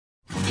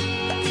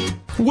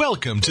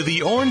Welcome to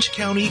the Orange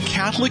County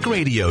Catholic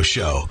Radio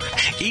Show.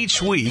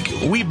 Each week,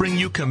 we bring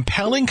you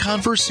compelling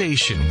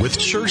conversation with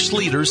church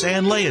leaders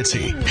and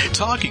laity,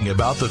 talking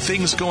about the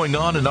things going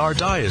on in our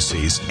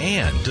diocese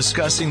and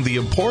discussing the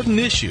important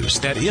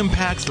issues that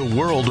impact the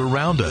world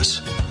around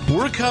us.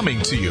 We're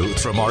coming to you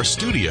from our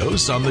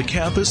studios on the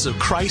campus of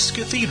Christ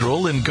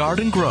Cathedral in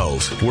Garden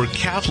Grove, where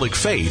Catholic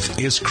faith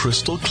is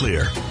crystal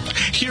clear.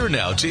 Here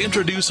now to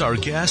introduce our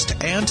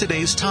guest and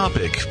today's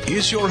topic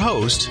is your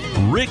host,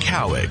 Rick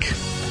Howick.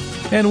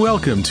 And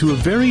welcome to a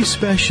very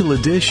special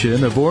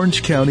edition of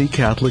Orange County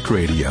Catholic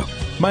Radio.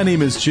 My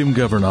name is Jim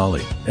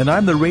Governale, and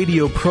I'm the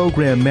radio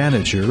program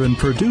manager and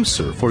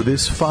producer for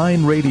this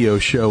fine radio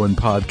show and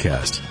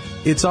podcast.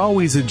 It's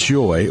always a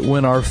joy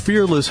when our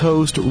fearless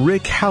host,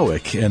 Rick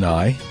Howick, and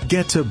I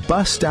get to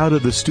bust out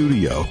of the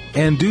studio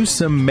and do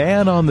some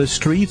man on the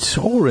street,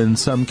 or in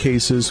some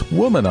cases,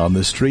 woman on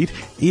the street,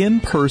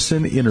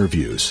 in-person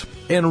interviews.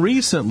 And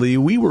recently,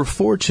 we were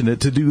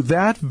fortunate to do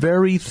that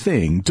very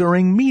thing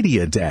during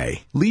Media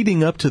Day,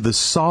 leading up to the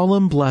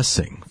solemn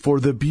blessing for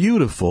the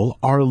beautiful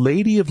Our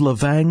Lady of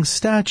Vang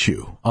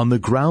statue on the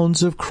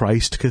grounds of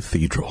Christ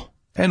Cathedral.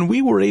 And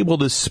we were able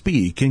to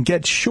speak and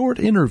get short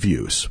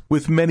interviews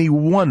with many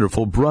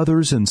wonderful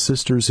brothers and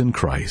sisters in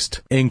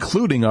Christ,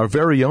 including our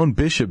very own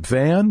Bishop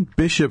Vang,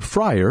 Bishop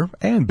Fryer,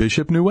 and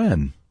Bishop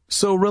Nguyen.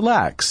 So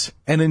relax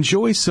and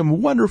enjoy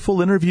some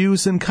wonderful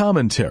interviews and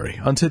commentary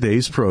on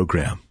today's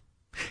program.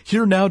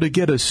 Here now to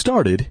get us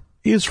started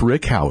is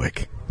Rick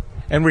Howick.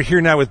 And we're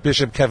here now with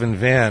Bishop Kevin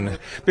Vang.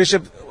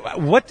 Bishop,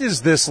 what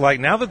is this like?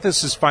 Now that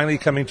this is finally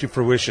coming to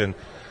fruition,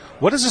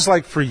 what is this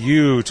like for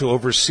you to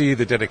oversee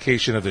the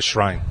dedication of the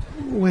shrine?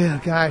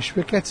 Well, gosh,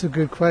 Rick, that's a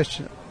good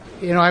question.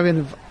 You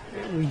know,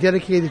 we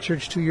dedicated the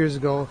church 2 years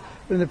ago,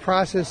 but in the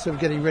process of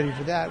getting ready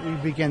for that, we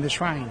began the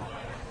shrine.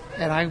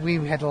 And we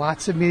had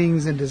lots of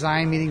meetings and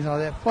design meetings and all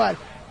that, but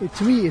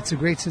to me, it's a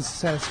great sense of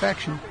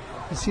satisfaction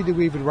to see that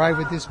we've arrived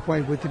at this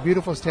point with the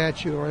beautiful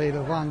statue of Our Lady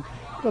of Vang.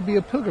 It'll be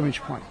a pilgrimage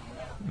point.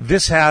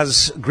 This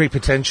has great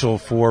potential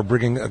for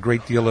bringing a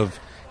great deal of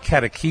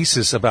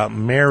catechesis about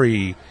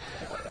Mary.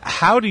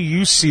 How do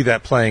you see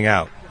that playing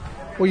out?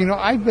 Well, you know,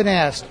 I've been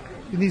asked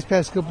in these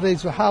past couple of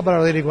days, well, how about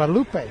Our Lady of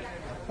Guadalupe?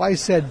 Well, I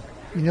said,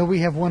 you know, we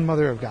have one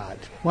Mother of God,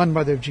 one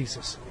Mother of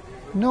Jesus,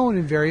 known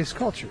in various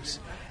cultures.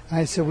 And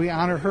I said we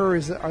honor her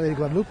as Our Lady of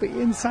Guadalupe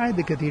inside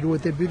the cathedral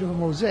with the beautiful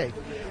mosaic.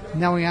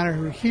 Now we honor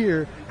her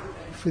here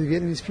for the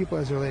Vietnamese people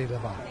as Our Lady of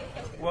Vang.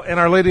 Well, and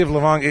Our Lady of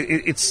Vang,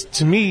 it's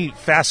to me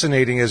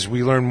fascinating as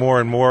we learn more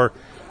and more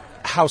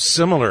how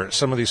similar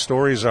some of these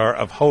stories are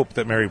of hope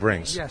that Mary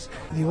brings. Yes.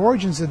 The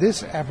origins of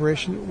this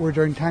apparition were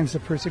during times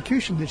of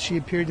persecution that she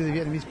appeared to the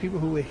Vietnamese people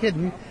who were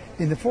hidden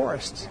in the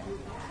forests.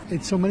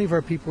 And so many of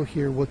our people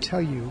here will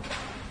tell you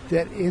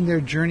that in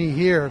their journey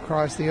here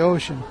across the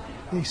ocean,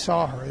 they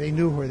saw her, they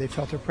knew her, they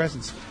felt her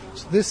presence.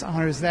 So this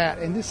honors that,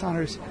 and this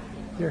honors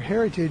their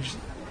heritage,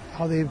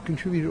 how they've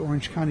contributed to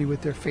Orange County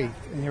with their faith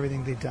and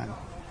everything they've done.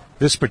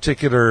 This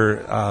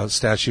particular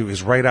statue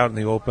is right out in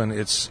the open.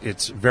 It's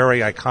very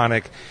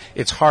iconic.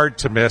 It's hard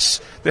to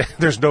miss.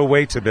 There's no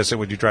way to miss it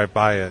when you drive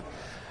by it.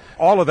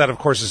 All of that, of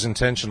course, is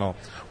intentional.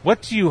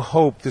 What do you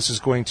hope this is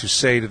going to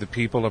say to the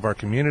people of our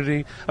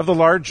community, of the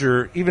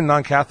larger, even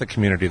non-Catholic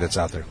community that's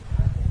out there?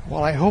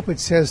 Well, I hope it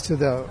says to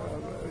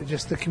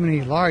the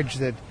community at large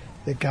that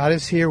God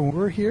is here when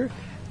we're here,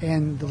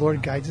 and the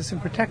Lord guides us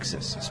and protects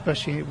us,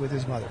 especially with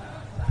His mother.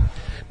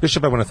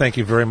 Bishop, I want to thank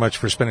you very much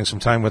for spending some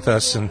time with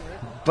us, and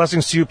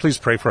blessings to you. Please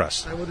pray for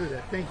us. I will do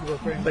that. Thank you.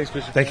 Thanks,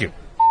 Bishop. Thank you.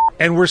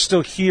 And we're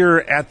still here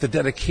at the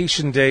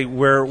dedication day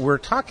where we're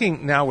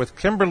talking now with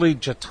Kimberly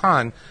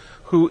Jatan,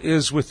 who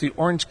is with the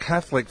Orange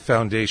Catholic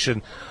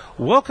Foundation.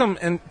 Welcome,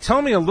 and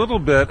tell me a little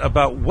bit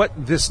about what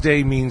this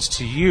day means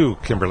to you,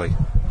 Kimberly.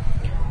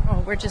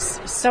 Oh, we're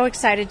just so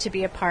excited to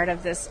be a part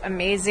of this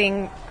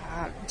amazing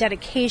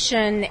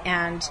dedication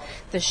and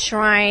the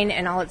shrine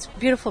and all its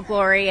beautiful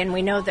glory, and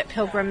we know that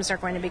pilgrims are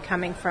going to be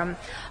coming from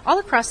all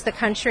across the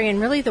country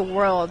and really the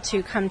world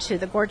to come to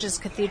the gorgeous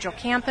cathedral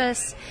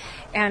campus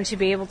and to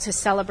be able to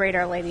celebrate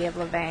Our Lady of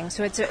Vang.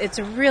 So it's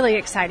a really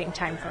exciting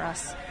time for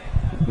us.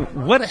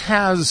 What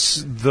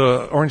has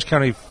the Orange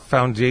County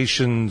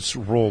Foundation's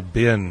role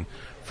been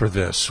for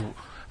this?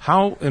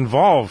 How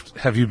involved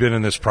have you been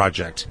in this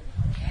project?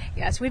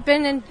 Yes, we've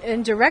been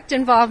in direct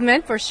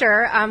involvement for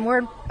sure.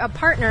 We're a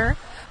partner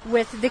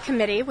with the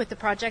committee, with the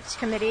project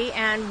committee,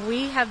 and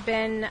we have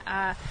been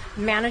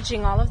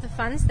managing all of the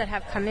funds that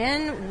have come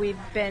in. We've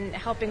been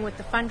helping with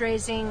the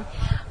fundraising,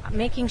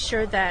 making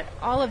sure that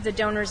all of the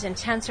donors'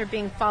 intents are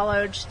being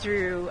followed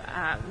through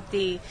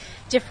the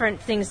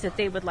different things that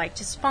they would like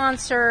to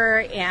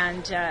sponsor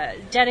and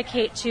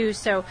dedicate to.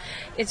 So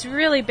it's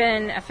really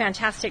been a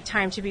fantastic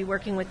time to be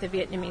working with the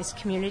Vietnamese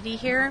community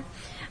here.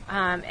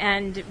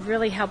 And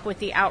really help with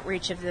the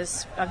outreach of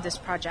this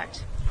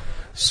project.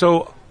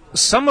 So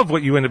some of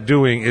what you end up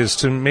doing is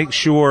to make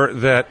sure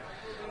that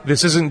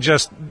this isn't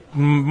just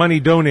money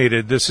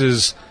donated. This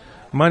is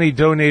money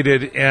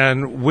donated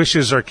and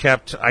wishes are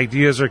kept,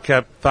 ideas are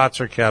kept,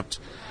 thoughts are kept.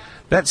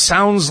 That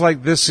sounds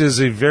like this is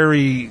a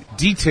very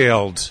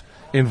detailed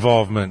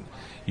involvement.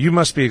 You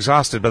must be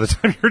exhausted by the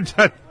time you're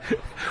done.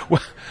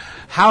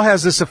 How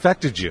has this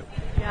affected you?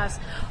 Yes.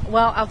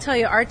 Well, I'll tell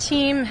you, our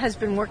team has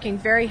been working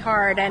very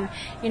hard, and,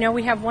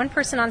 we have one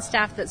person on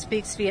staff that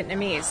speaks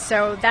Vietnamese,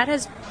 so that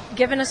has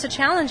given us a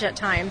challenge at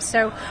times.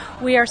 So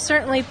we are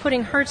certainly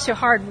putting her to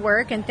hard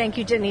work, and thank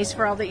you, Denise,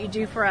 for all that you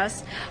do for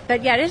us.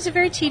 But yeah, it is a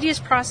very tedious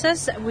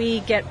process.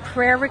 We get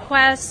prayer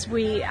requests,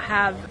 we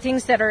have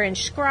things that are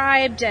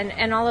inscribed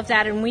and all of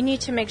that, and we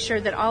need to make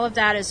sure that all of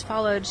that is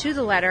followed to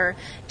the letter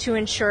to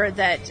ensure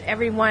that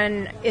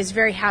everyone is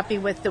very happy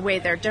with the way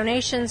their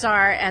donations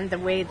are and the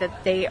way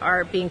that they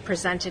are being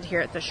presented here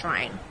at the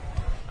shrine.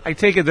 I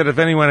take it that if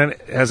anyone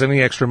has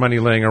any extra money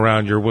laying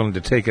around, you're willing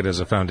to take it as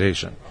a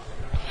foundation.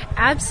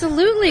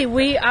 Absolutely.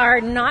 We are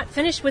not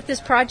finished with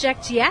this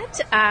project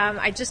yet.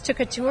 I just took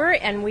a tour,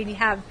 and we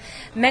have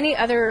many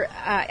other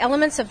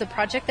elements of the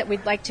project that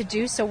we'd like to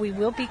do, so we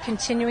will be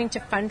continuing to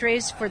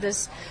fundraise for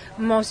this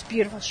most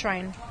beautiful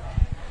shrine.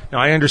 Now,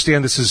 I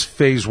understand this is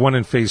phase 1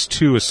 and phase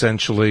 2,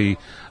 essentially,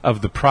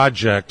 of the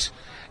project.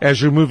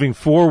 As you're moving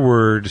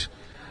forward,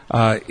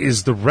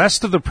 is the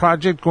rest of the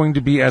project going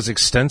to be as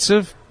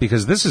extensive?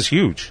 Because this is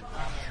huge.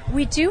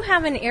 We do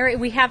have an area.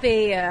 We have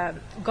a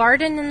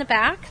garden in the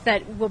back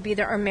that will be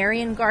our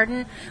Marian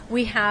garden.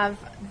 We have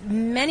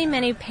many,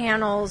 many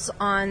panels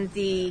on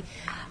the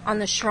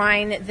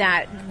shrine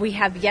that we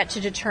have yet to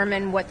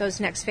determine what those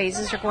next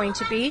phases are going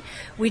to be.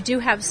 We do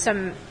have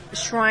some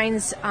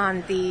shrines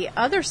on the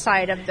other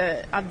side of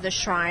the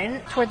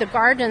shrine toward the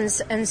gardens,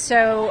 and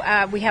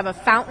so we have a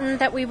fountain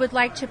that we would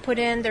like to put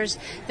in. There's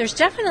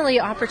definitely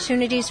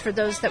opportunities for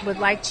those that would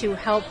like to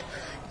help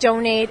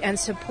donate and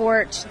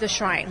support the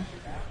shrine.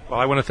 Well,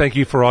 I want to thank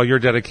you for all your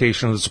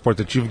dedication and the support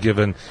that you've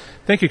given.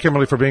 Thank you,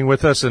 Kimberly, for being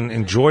with us, and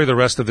enjoy the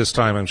rest of this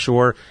time. I'm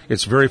sure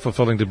it's very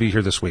fulfilling to be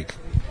here this week.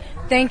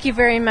 Thank you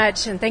very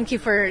much, and thank you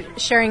for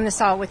sharing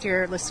this all with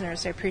your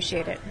listeners. I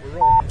appreciate it.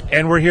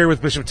 And we're here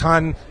with Bishop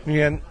Tan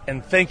Nguyen,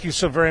 and thank you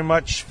so very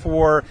much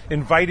for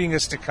inviting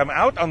us to come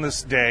out on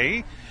this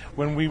day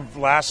when we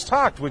last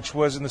talked, which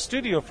was in the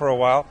studio for a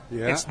while.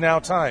 Yeah. It's now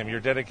time. You're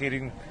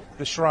dedicating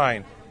the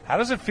shrine. How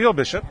does it feel,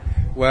 Bishop?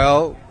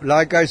 Well,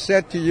 like I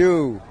said to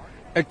you,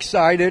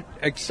 excited.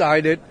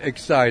 Excited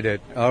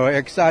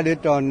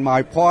on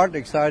my part,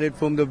 excited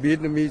from the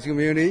Vietnamese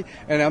community,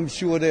 and I'm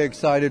sure they're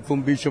excited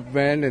from Bishop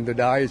Vang and the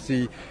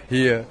diocese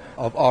here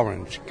of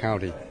Orange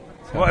County.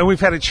 Well, and we've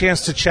had a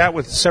chance to chat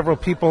with several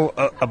people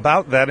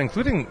about that,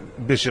 including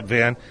Bishop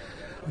Vang.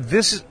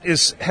 This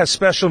has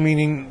special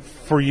meaning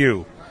for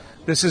you.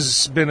 This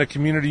has been a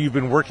community you've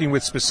been working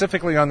with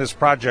specifically on this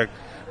project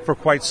for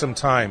quite some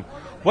time.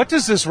 What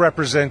does this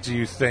represent, do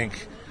you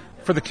think,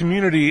 for the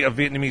community of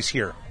Vietnamese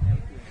here?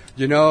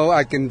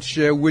 I can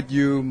share with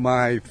you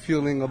my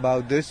feeling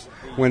about this.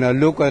 When I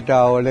look at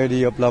Our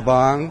Lady of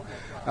Vang,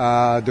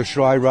 the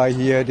shrine right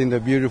here in the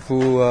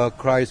beautiful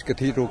Christ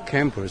Cathedral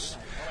campus,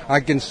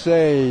 I can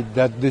say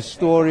that this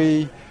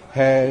story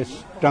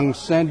has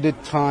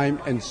transcended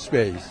time and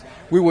space.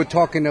 We were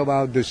talking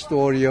about the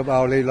story of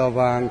Our Lady of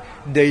Vang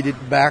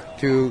dated back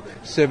to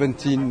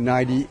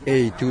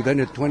 1798,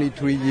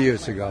 223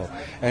 years ago.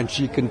 And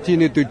she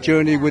continued to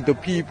journey with the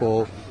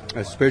people,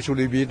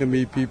 especially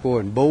Vietnamese people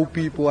and Bo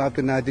people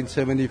after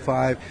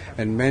 1975,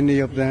 and many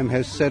of them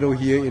have settled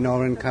here in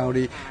Orange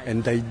County,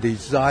 and they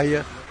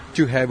desire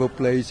to have a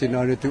place in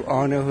order to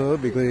honor her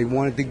because they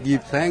wanted to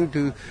give thanks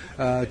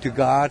to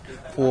God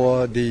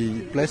for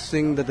the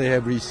blessing that they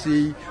have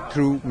received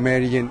through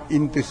Marian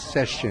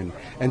intercession.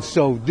 And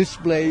so this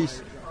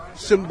place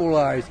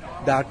symbolized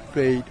that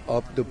faith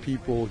of the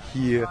people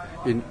here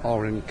in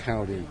Orange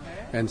County.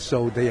 And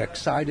so they're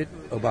excited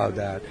about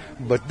that.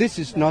 But this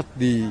is not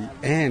the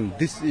end.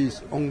 This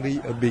is only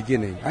a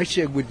beginning. I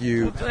share with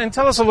you. And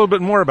tell us a little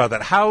bit more about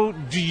that. How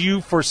do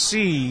you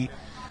foresee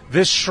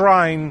this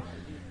shrine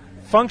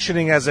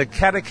functioning as a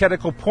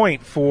catechetical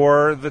point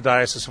for the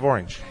Diocese of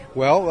Orange?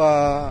 Well,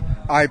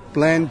 I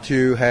plan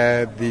to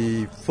have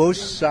the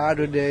first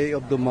Saturday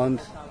of the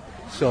month.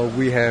 So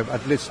we have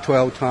at least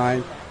 12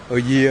 times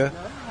a year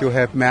to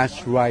have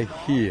Mass right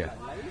here.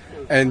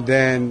 And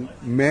then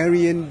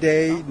Marian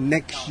Day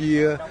next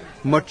year,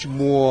 much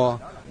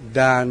more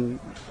than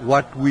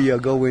what we are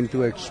going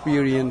to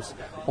experience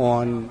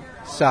on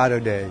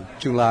Saturday,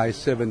 July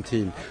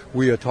 17th.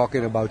 We are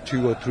talking about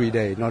 2 or 3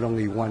 days, not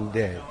only 1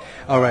 day.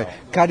 All right,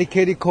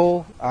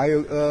 catechetical,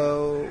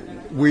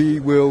 we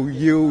will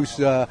use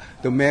the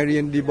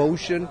Marian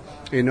devotion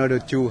in order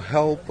to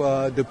help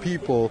the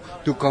people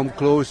to come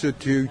closer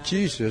to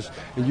Jesus.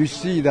 And you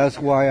see, that's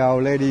why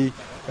Our Lady,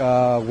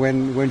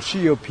 when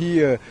she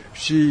appeared,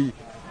 she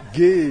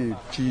gave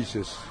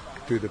Jesus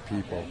to the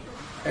people.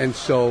 And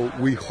so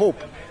we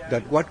hope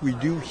that what we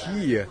do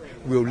here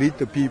will lead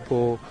the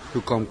people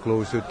to come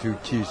closer to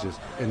Jesus.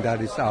 And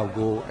that is our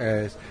goal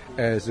as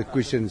a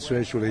Christian,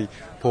 especially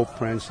Pope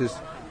Francis,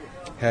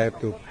 have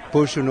the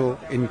personal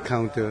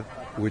encounter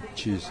with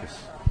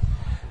Jesus.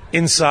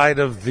 Inside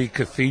of the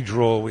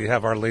cathedral, we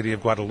have Our Lady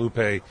of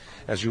Guadalupe.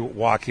 As you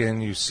walk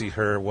in, you see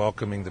her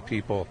welcoming the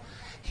people.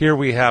 Here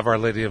we have Our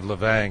Lady of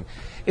Vang.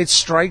 It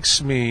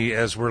strikes me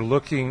as we're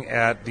looking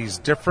at these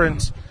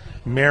different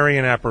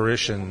Marian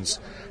apparitions,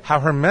 how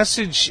her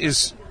message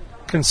is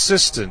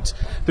consistent.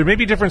 There may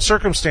be different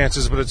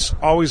circumstances, but it's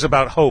always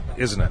about hope,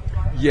 isn't it?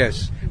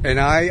 Yes, and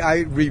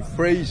I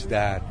rephrase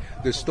that.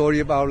 The story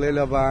of Our Lady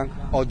of Vang,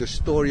 or the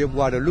story of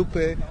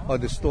Guadalupe, or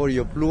the story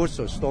of Lourdes,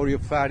 or story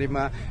of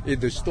Fatima, is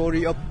the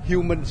story of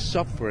human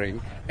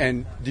suffering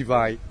and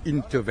divine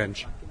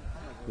intervention.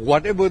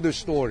 Whatever the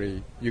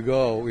story, you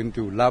go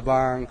into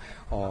Vang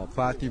or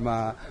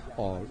Fatima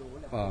or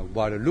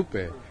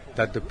Guadalupe,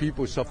 that the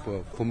people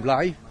suffer from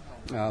life,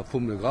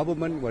 from the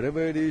government,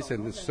 whatever it is,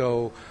 and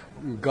so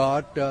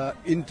God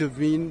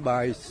intervened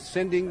by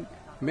sending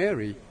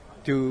Mary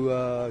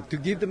to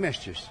give the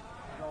message.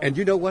 And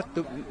you know what?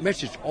 The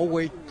message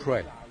always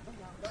pray,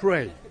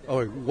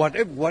 or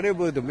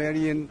whatever the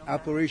Marian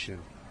apparition,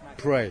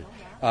 pray.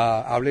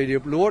 Our Lady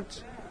of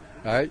Lourdes,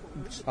 right?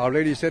 Our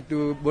Lady said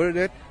to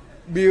Bernadette,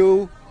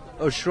 build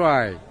a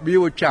shrine,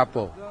 build a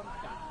chapel.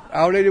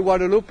 Our Lady of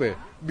Guadalupe,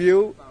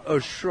 build a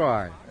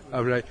shrine.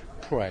 All right,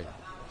 pray.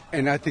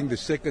 And I think the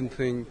second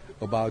thing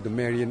about the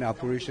Marian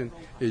apparition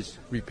is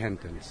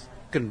repentance,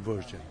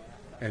 conversion.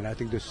 And I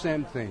think the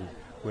same thing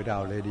with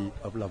Our Lady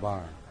of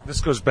Vang. This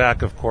goes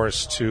back, of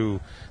course, to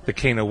the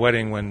Cana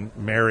wedding when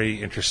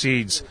Mary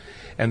intercedes,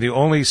 and the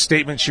only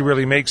statement she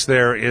really makes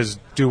there is,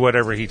 do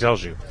whatever he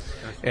tells you.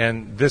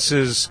 And this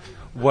is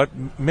what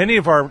many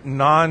of our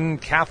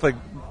non-Catholic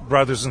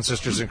brothers and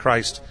sisters in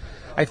Christ,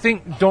 I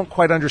think, don't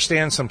quite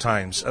understand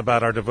sometimes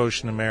about our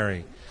devotion to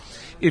Mary.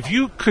 If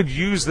you could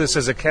use this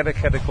as a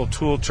catechetical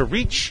tool to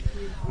reach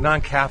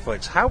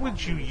non-Catholics, how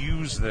would you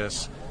use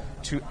this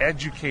to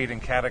educate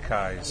and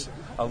catechize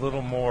a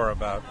little more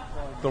about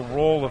the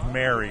role of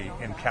Mary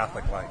in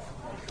Catholic life?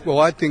 Well,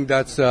 I think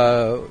that's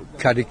a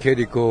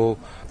catechetical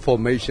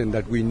formation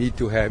that we need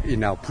to have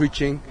in our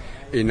preaching,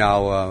 in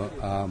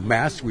our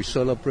Mass we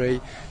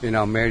celebrate, in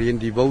our Marian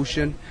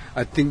devotion.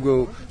 I think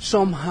we'll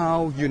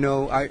somehow,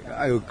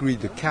 I agree,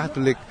 the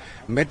Catholic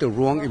made a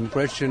wrong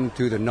impression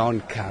to the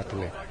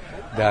non-Catholic,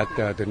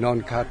 that the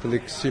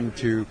non-Catholics seem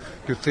to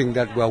think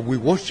that, well, we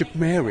worship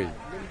Mary.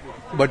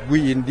 But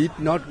we indeed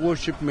not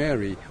worship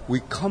Mary. We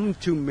come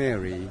to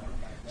Mary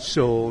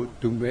so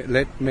to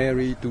let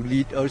Mary to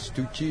lead us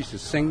to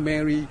Jesus. Saint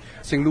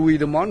Louis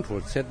de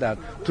Montfort said that,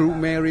 through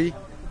Mary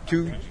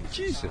to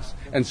Jesus.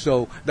 And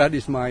so that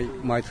is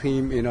my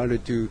theme in order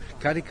to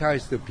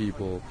catechize the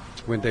people.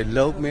 When they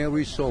love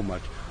Mary so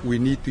much, we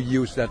need to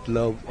use that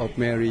love of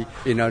Mary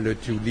in order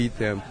to lead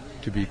them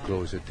to be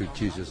closer to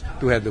Jesus,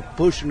 to have the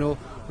personal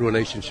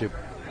relationship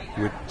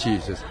with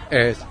Jesus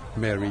as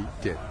Mary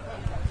did.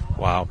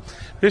 Wow.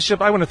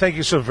 Bishop, I want to thank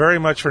you so very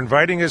much for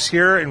inviting us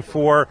here and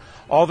for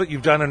all that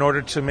you've done in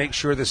order to make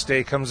sure this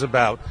day comes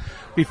about.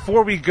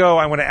 Before we go,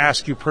 I want to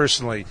ask you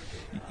personally,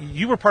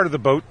 you were part of the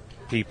boat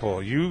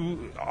people.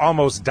 You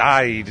almost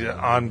died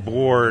on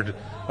board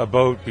a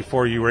boat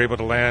before you were able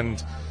to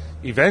land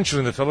eventually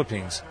in the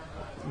Philippines.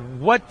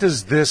 What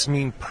does this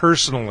mean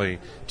personally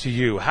to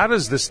you? How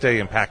does this day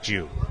impact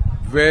you?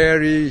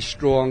 Very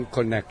strong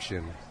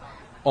connection.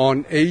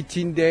 On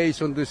 18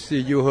 days on the sea,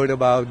 you heard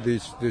about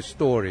this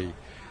story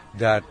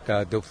that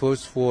the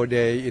first 4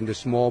 days in the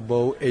small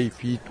boat, 8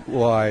 feet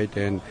wide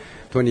and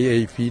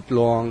 28 feet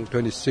long,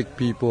 26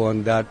 people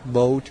on that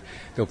boat.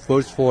 The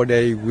first 4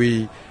 days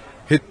we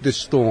hit the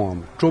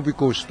storm,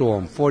 tropical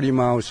storm, 40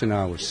 miles an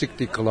hour,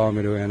 60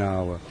 kilometers an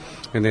hour.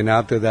 And then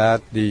after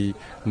that, the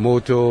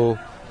motor,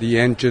 the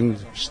engine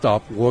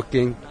stopped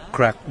working,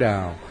 cracked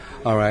down.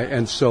 All right,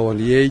 and so on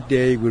the 8th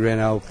day, we ran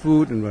out of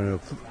food and ran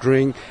out of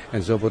drink,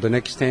 and so for the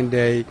next 10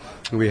 days,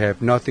 we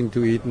have nothing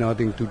to eat,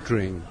 nothing to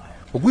drink.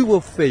 But we were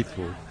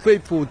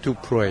faithful to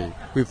pray.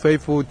 We're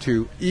faithful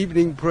to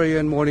evening prayer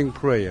and morning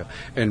prayer.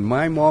 And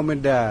my mom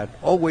and dad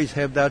always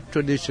have that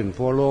tradition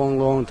for a long,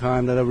 long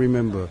time that I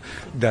remember,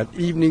 that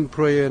evening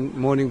prayer and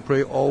morning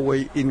prayer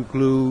always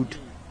include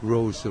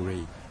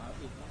rosary.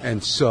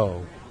 And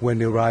so, when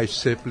they arrived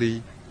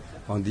safely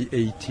on the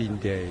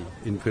 18th day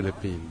in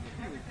Philippines,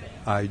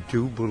 I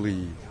do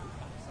believe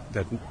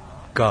that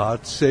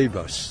God save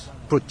us,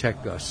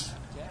 protect us,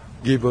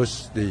 give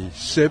us the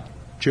safe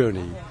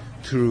journey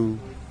through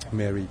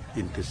Mary's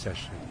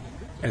intercession.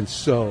 And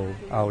so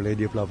Our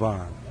Lady of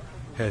Vang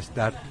has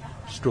that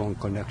strong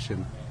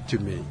connection to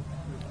me.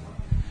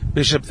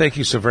 Bishop, thank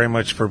you so very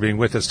much for being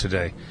with us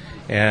today,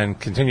 and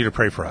continue to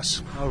pray for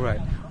us. All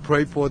right.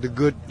 Pray for the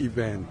good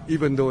event,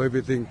 even though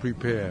everything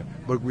prepared,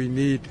 but we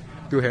need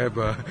to have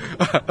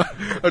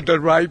the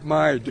right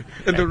mind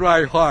and the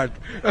right heart.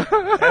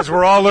 As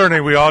we're all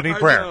learning, we all need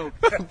prayer.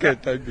 Okay,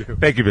 thank you.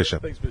 Thank you,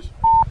 Bishop. Thanks, Bishop.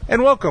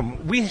 And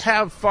welcome. We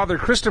have Father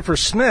Christopher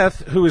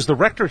Smith, who is the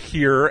rector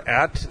here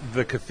at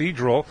the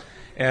cathedral.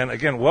 And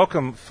again,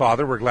 welcome,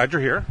 Father. We're glad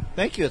you're here.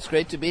 Thank you. It's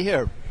great to be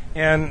here.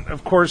 And,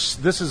 of course,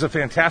 this is a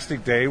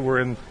fantastic day. We're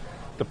in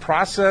the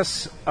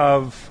process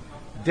of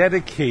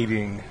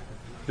dedicating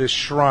this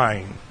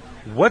shrine.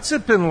 What's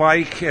it been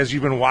like as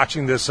you've been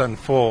watching this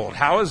unfold?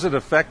 How has it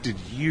affected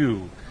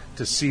you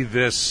to see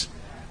this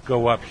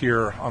go up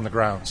here on the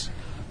grounds?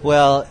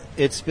 Well,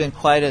 it's been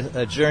quite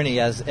a journey,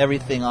 as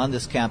everything on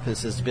this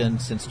campus has been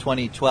since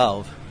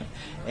 2012.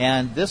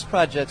 And this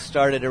project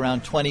started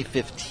around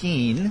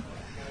 2015,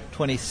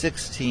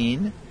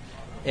 2016,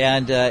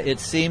 and it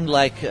seemed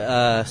like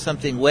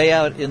something way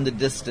out in the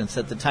distance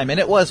at the time, and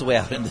it was way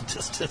out in the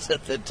distance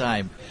at the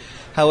time.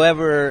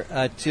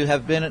 However, to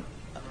have been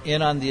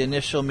in on the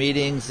initial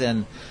meetings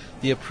and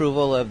the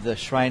approval of the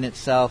shrine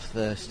itself,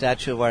 the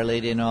statue of Our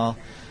Lady and all,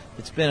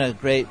 it's been a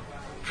great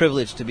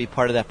privilege to be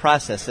part of that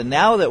process. And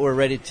now that we're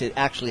ready to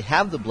actually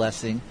have the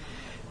blessing,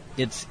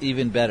 it's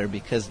even better,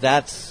 because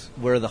that's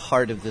where the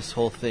heart of this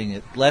whole thing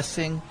is,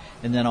 blessing,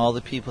 and then all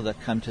the people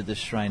that come to this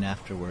shrine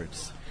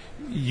afterwards.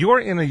 You're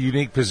in a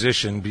unique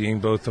position,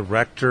 being both the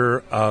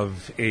rector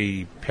of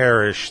a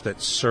parish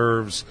that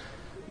serves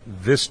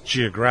this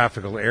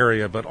geographical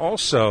area, but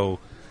also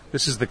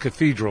this is the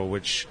cathedral,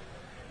 which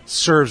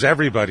serves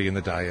everybody in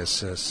the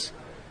diocese.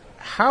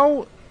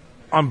 How,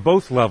 on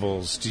both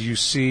levels, do you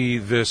see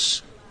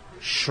this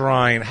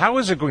shrine? How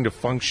is it going to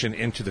function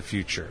into the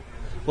future?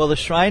 Well, the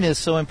shrine is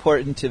so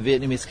important to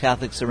Vietnamese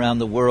Catholics around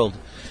the world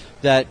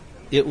that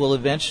it will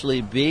eventually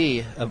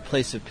be a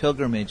place of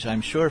pilgrimage, I'm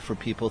sure, for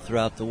people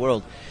throughout the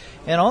world.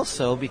 And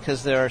also,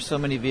 because there are so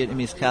many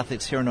Vietnamese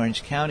Catholics here in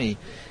Orange County,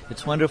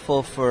 it's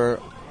wonderful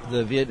for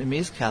the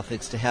Vietnamese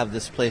Catholics to have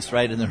this place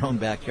right in their own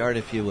backyard,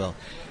 if you will.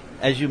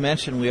 As you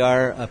mentioned, we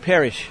are a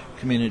parish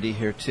community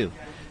here, too.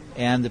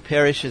 And the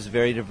parish is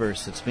very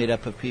diverse. It's made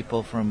up of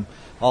people from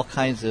all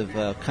kinds of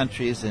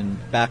countries and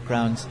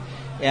backgrounds.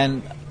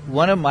 And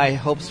one of my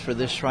hopes for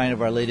this Shrine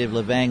of Our Lady of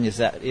Vang is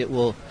that it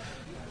will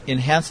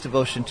enhance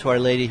devotion to Our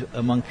Lady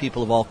among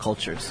people of all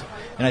cultures.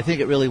 And I think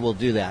it really will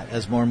do that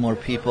as more and more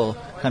people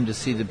come to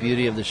see the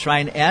beauty of the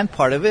shrine. And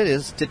part of it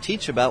is to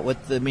teach about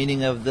what the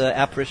meaning of the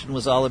apparition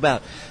was all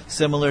about.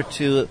 Similar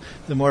to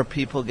the more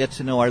people get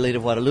to know Our Lady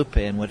of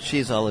Guadalupe and what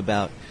she's all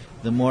about,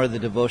 the more the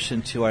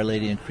devotion to Our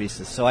Lady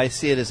increases. So I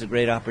see it as a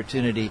great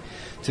opportunity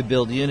to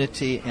build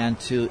unity and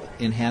to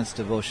enhance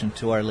devotion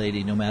to Our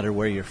Lady no matter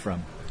where you're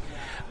from.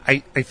 I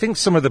think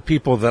some of the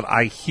people that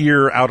I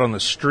hear out on the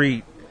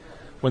street,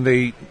 when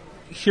they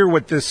hear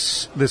what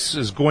this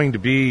is going to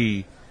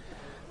be,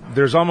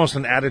 there's almost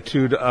an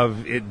attitude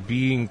of it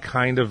being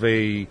kind of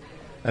an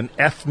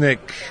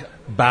ethnic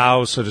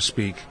bow, so to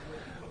speak.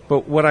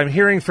 But what I'm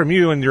hearing from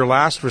you in your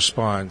last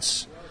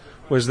response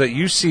was that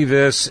you see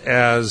this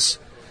as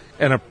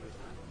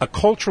a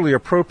culturally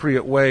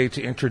appropriate way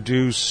to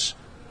introduce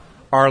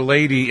Our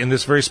Lady in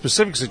this very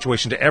specific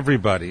situation to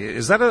everybody.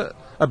 Is that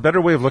a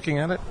better way of looking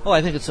at it? Oh,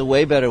 I think it's a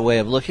way better way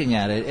of looking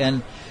at it.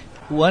 And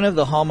one of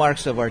the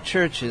hallmarks of our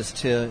church is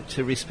to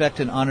respect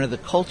and honor the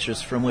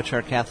cultures from which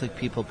our Catholic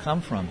people come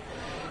from.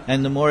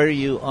 And the more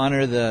you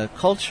honor the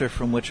culture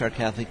from which our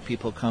Catholic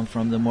people come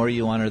from, the more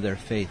you honor their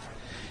faith.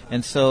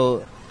 And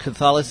so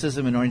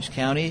Catholicism in Orange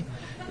County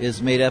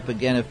is made up,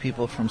 again, of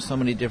people from so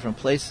many different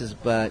places,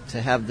 but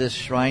to have this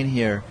shrine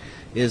here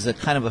is a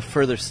kind of a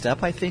further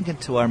step, I think,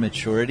 into our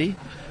maturity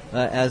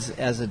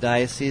as a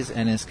diocese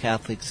and as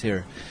Catholics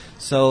here.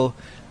 So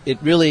it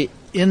really,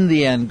 in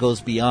the end, goes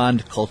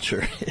beyond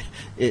culture.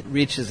 It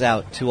reaches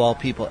out to all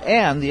people.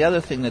 And the other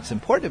thing that's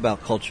important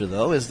about culture,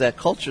 though, is that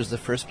culture is the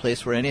first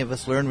place where any of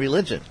us learn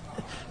religion.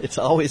 It's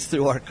always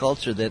through our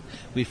culture that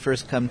we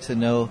first come to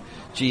know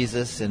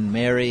Jesus and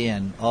Mary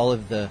and all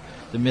of the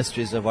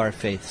mysteries of our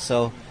faith.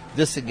 So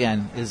this,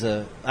 again, is,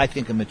 I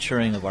think, a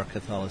maturing of our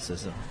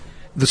Catholicism.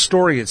 The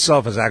story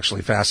itself is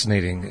actually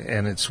fascinating,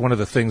 and it's one of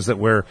the things that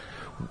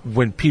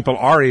when people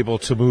are able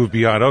to move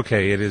beyond,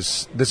 okay,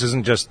 this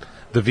isn't just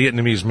the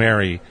Vietnamese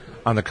Mary.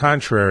 On the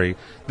contrary,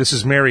 this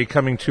is Mary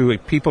coming to a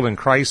people in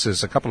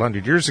crisis a couple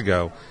hundred years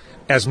ago,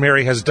 as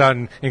Mary has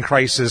done in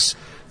crisis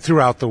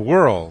throughout the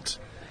world.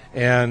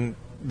 And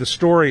the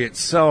story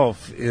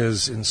itself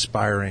is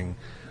inspiring.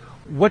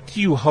 What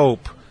do you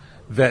hope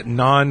that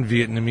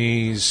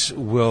non-Vietnamese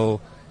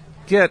will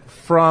get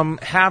from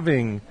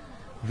having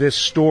this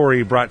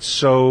story brought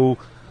so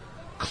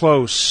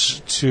close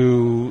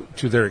to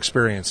their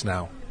experience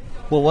now?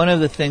 Well, one of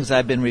the things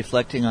I've been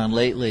reflecting on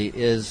lately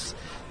is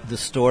the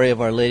story of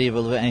Our Lady of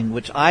Vang,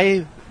 which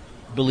I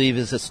believe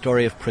is a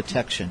story of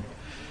protection.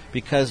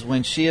 Because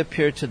when she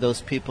appeared to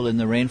those people in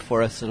the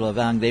rainforest of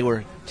Vang, they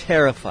were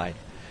terrified,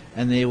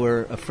 and they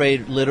were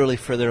afraid literally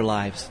for their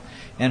lives.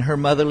 And her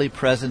motherly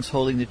presence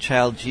holding the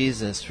child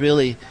Jesus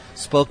really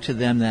spoke to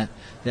them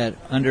that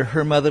under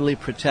her motherly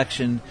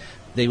protection,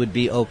 they would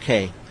be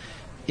okay.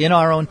 In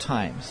our own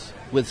times,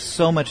 with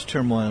so much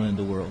turmoil in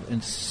the world,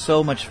 and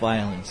so much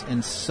violence,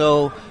 and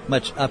so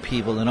much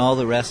upheaval, and all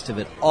the rest of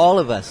it, all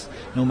of us,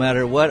 no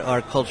matter what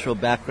our cultural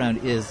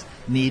background is,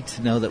 need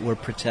to know that we're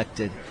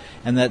protected,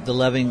 and that the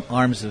loving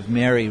arms of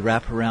Mary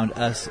wrap around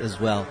us as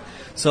well.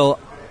 So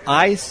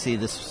I see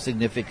the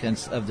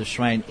significance of the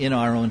shrine in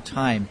our own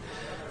time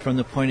from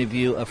the point of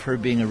view of her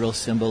being a real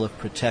symbol of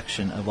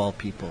protection of all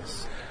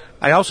peoples.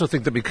 I also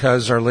think that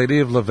because Our Lady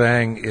of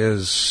Vang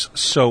is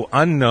so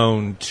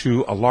unknown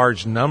to a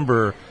large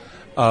number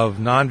of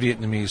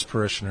non-Vietnamese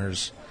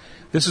parishioners,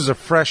 this is a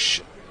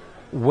fresh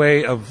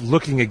way of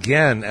looking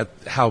again at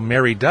how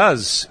Mary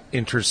does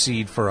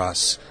intercede for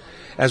us,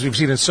 as we've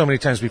seen it so many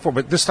times before,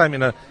 but this time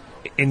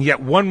in yet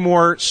one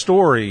more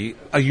story,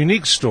 a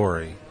unique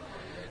story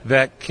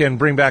that can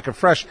bring back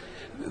afresh.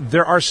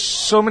 There are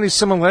so many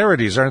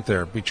similarities, aren't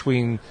there,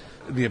 between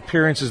the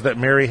appearances that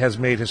Mary has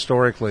made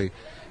historically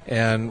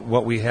and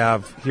what we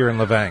have here in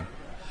Vang.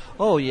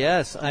 Oh,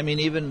 yes. I mean,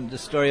 even the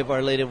story of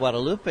Our Lady of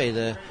Guadalupe,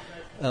 the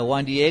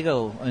Juan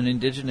Diego, an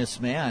indigenous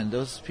man,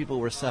 those people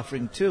were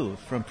suffering too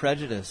from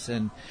prejudice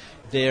and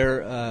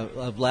their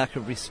lack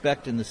of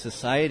respect in the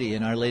society.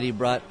 And Our Lady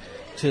brought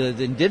to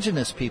the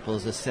indigenous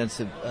peoples a sense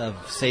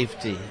of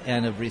safety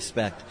and of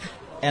respect.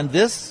 And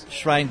this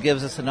shrine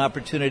gives us an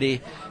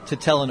opportunity to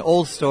tell an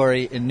old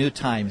story in new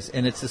times.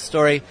 And it's a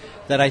story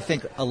that I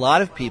think a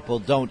lot of people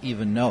don't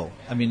even know.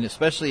 I mean,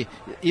 especially,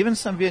 even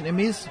some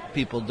Vietnamese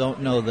people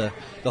don't know the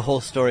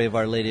whole story of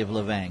Our Lady of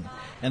Vang.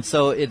 And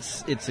so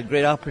it's a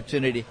great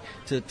opportunity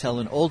to tell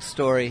an old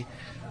story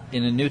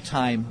in a new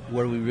time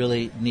where we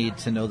really need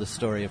to know the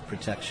story of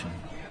protection.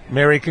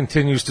 Mary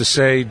continues to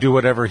say, do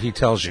whatever he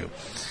tells you.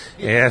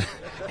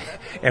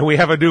 And we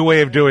have a new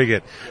way of doing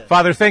it.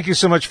 Father, thank you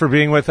so much for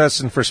being with us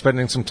and for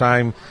spending some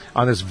time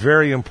on this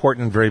very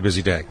important and very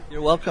busy day.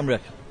 You're welcome,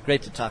 Rick.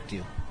 Great to talk to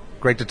you.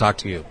 Great to talk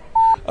to you.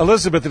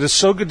 Elizabeth, it is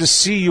so good to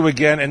see you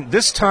again, and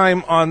this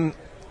time on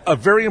a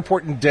very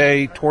important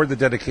day toward the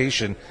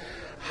dedication.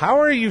 How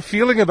are you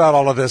feeling about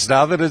all of this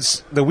now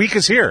that the week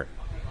is here?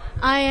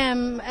 I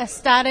am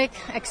ecstatic,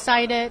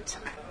 excited,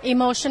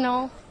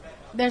 emotional.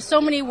 There's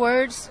so many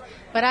words,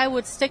 but I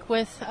would stick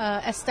with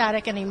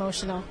ecstatic and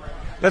emotional.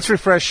 Let's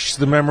refresh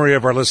the memory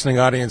of our listening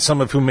audience,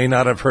 some of whom may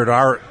not have heard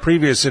our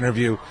previous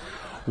interview.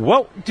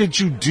 What did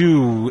you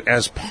do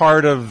as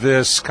part of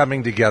this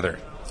coming together?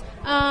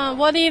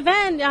 Well, the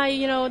event,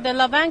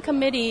 the Vang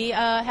committee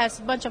has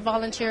a bunch of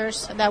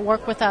volunteers that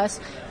work with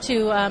us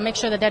to make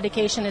sure the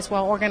dedication is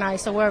well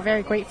organized. So we're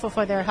very grateful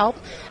for their help.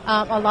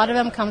 A lot of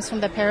them comes from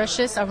the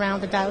parishes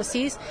around the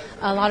diocese.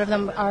 A lot of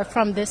them are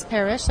from this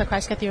parish, the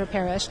Christ Cathedral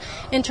parish.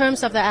 In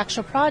terms of the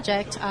actual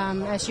project,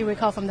 as you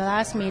recall from the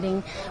last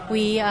meeting,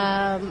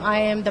 I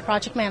am the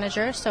project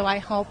manager, so I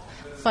help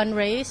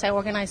fundraise. I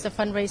organize the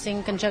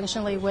fundraising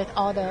conjunctionally with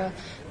all the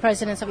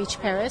presidents of each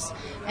parish,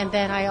 and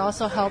then I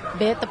also help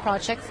bid the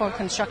project for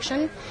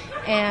construction,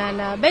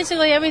 and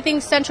basically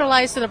everything's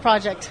centralized to the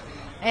project.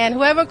 And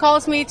whoever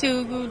calls me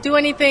to do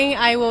anything,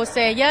 I will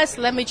say, yes,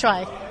 let me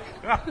try.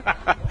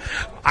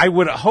 I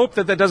would hope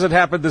that doesn't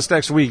happen this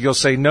next week. You'll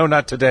say, no,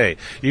 not today.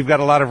 You've got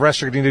a lot of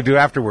restricting to do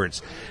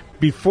afterwards.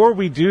 Before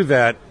we do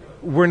that,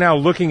 we're now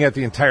looking at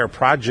the entire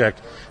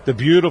project, the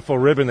beautiful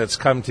ribbon that's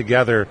come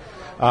together.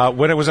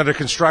 When it was under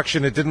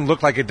construction, it didn't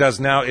look like it does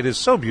now. It is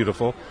so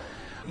beautiful.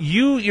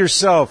 You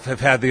yourself have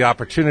had the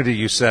opportunity,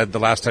 you said the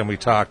last time we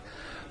talked,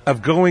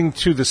 of going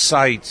to the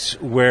site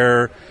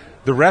where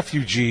the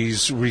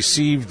refugees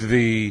received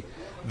the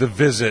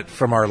visit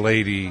from Our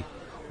Lady.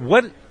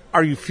 What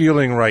are you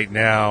feeling right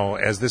now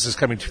as this is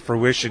coming to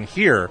fruition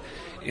here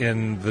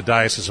in the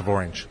Diocese of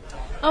Orange?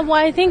 Well,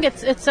 I think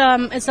it's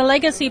a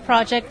legacy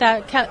project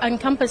that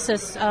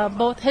encompasses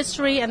both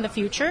history and the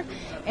future.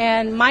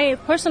 And my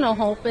personal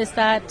hope is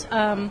that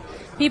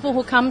people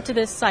who come to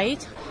this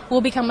site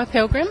will become a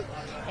pilgrim,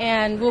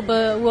 and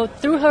will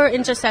through her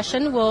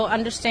intercession will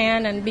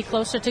understand and be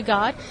closer to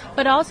God,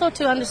 but also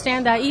to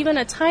understand that even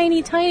a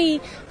tiny,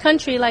 tiny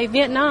country like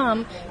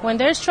Vietnam, when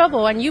there's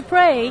trouble and you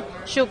pray,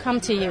 she'll come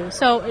to you.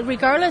 So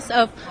regardless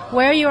of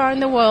where you are in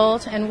the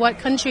world and what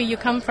country you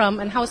come from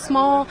and how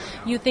small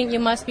you think you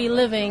must be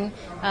living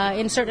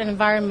in certain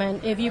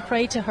environment, if you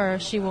pray to her,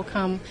 she will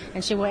come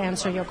and she will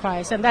answer your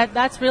cries. And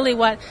that's really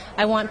what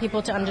I want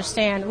people to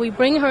understand. We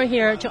bring her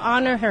here to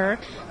honor her,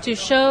 to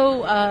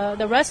show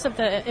the rest of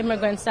the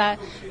immigrants that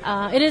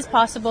it is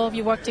possible if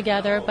you work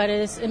together, but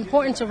it is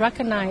important to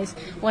recognize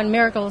when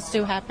miracles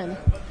do happen.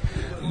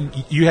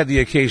 You had the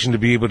occasion to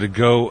be able to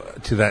go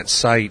to that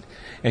site,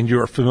 and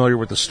you're familiar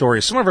with the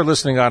story. Some of our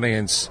listening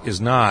audience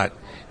is not.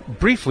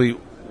 Briefly,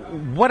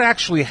 what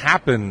actually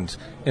happened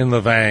in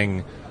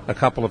Vang a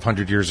couple of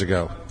hundred years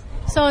ago?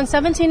 So in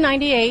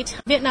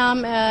 1798,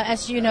 Vietnam,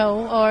 as you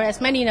know, or as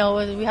many know,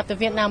 we have the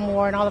Vietnam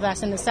War and all of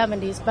that's in the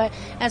 70s. But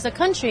as a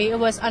country, it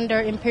was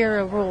under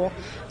imperial rule.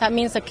 That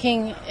means the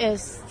king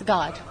is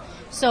God.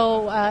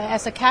 So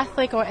as a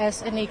Catholic or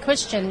as any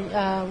Christian,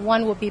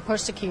 one would be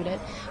persecuted.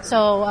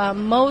 So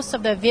most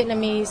of the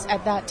Vietnamese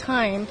at that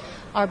time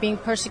are being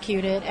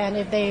persecuted. And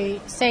if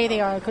they say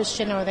they are a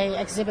Christian or they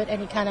exhibit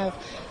any kind of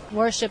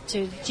worship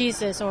to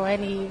Jesus or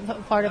any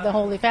part of the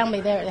Holy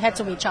Family, their heads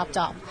will be chopped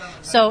off.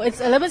 So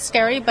it's a little bit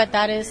scary, but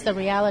that is the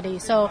reality.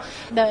 So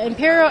the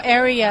imperial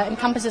area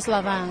encompasses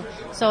Vang.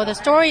 So the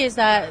story is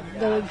that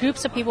the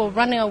groups of people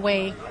running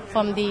away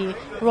from the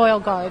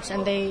royal guards,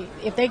 and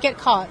if they get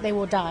caught, they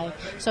will die.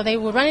 So they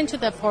would run into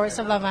the forest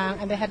of Vang,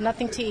 and they had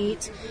nothing to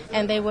eat,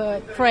 and they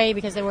would pray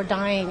because they were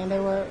dying, and they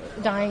were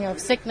dying of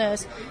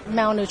sickness,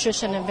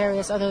 malnutrition, and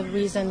various other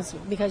reasons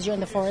because you're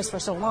in the forest for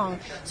so long.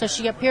 So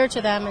she appeared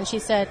to them, and she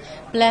said,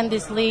 blend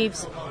these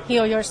leaves,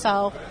 heal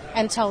yourself,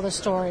 and tell the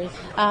story.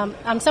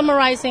 I'm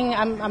summarizing.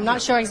 I'm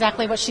not sure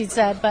exactly what she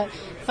said, but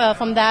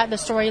from that, the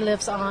story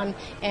lives on,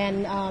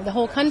 and the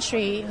whole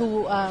country,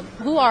 who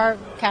are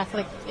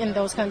Catholic in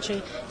those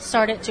countries,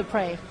 started to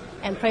pray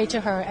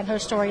to her, and her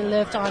story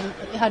lived on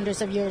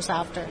hundreds of years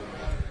after.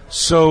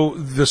 So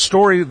the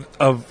story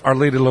of Our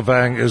Lady of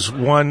Vang is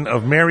one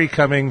of Mary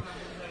coming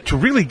to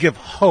really give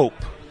hope.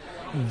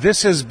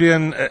 This has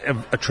been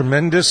a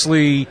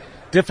tremendously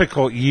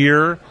difficult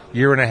year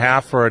and a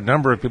half for a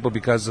number of people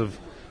because of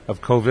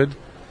COVID.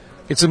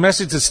 It's a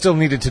message that's still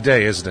needed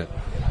today, isn't it?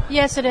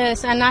 Yes, it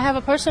is. And I have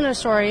a personal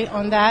story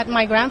on that.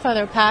 My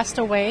grandfather passed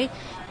away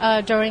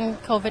during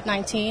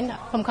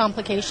COVID-19 from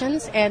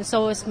complications, and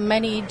so is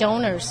many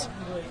donors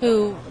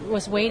who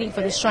was waiting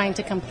for the shrine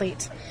to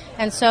complete.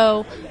 And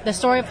so the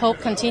story of hope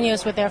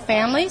continues with their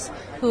families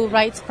who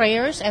writes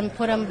prayers and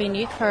put them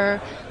beneath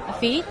her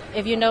feet.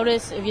 If you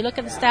notice, if you look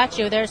at the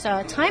statue, there's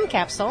a time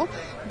capsule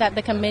that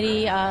the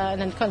committee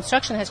and the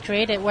construction has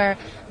created where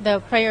the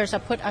prayers are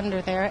put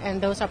under there,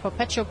 and those are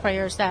perpetual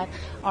prayers that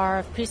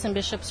our priests and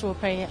bishops will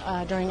pray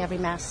during every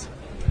Mass.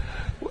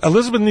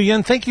 Elizabeth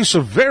Nguyen, thank you so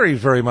very,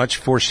 very much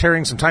for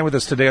sharing some time with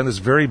us today on this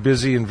very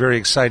busy and very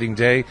exciting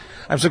day.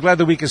 I'm so glad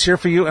the week is here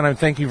for you, and I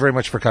thank you very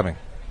much for coming.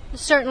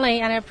 Certainly,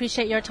 and I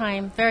appreciate your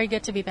time. Very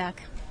good to be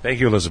back. Thank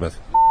you, Elizabeth.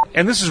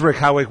 And this is Rick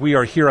Howick. We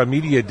are here on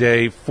Media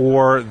Day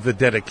for the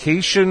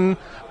dedication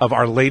of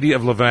Our Lady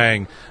of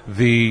Vang,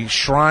 the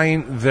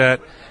shrine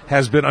that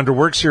has been under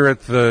works here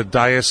at the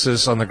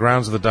diocese, on the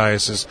grounds of the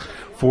diocese,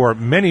 for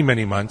many,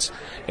 many months.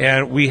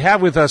 And we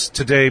have with us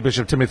today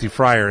Bishop Timothy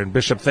Fryer. And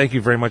Bishop, thank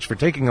you very much for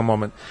taking a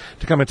moment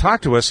to come and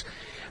talk to us.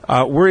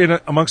 We're in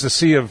amongst a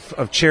sea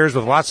of chairs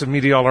with lots of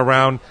media all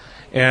around,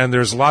 and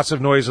there's lots of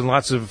noise and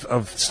lots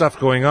of stuff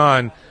going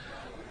on.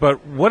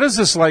 But what is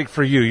this like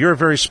for you? You're a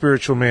very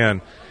spiritual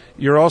man.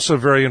 You're also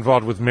very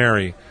involved with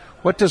Mary.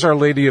 What does Our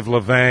Lady of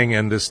Vang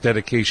and this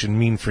dedication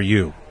mean for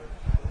you?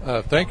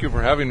 Thank you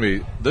for having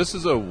me. This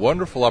is a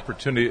wonderful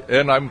opportunity,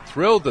 and I'm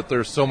thrilled that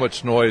there's so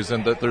much noise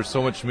and that there's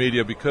so much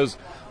media, because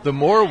the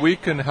more we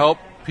can help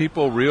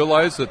people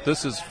realize that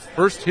this is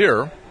first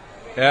here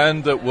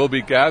and that we'll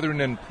be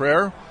gathering in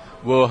prayer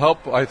will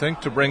help, I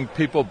think, to bring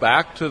people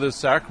back to the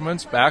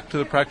sacraments, back to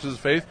the practice of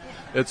faith.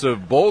 It's a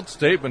bold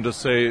statement to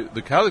say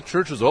the Catholic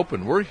Church is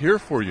open. We're here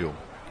for you.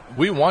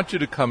 We want you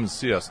to come and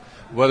see us,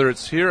 whether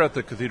it's here at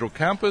the Cathedral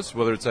campus,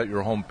 whether it's at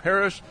your home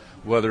parish,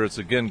 whether it's,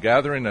 again,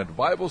 gathering at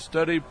Bible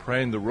study,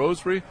 praying the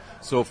rosary.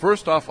 So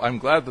first off, I'm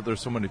glad that there's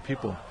so many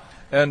people.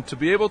 And to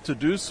be able to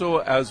do so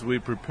as we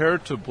prepare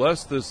to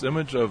bless this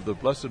image of the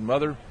Blessed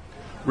Mother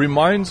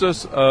reminds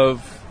us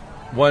of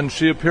when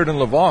she appeared in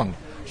Vang.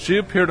 She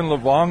appeared in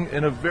Vang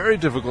in a very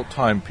difficult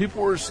time.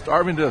 People were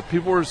starving to death.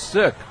 People were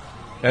sick.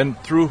 And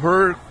through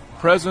her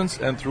presence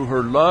and through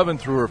her love and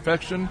through her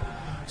affection,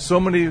 so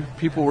many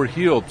people were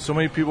healed. So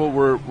many people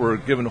were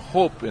given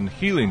hope and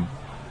healing.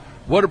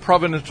 What a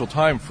providential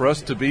time for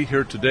us to be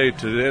here today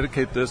to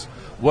dedicate this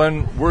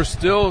when we're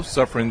still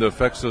suffering the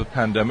effects of the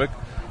pandemic,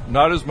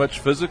 not as much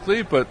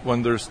physically, but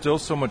when there's still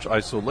so much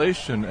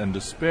isolation and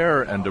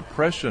despair and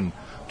depression,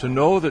 to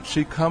know that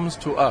she comes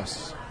to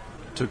us,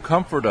 to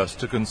comfort us,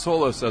 to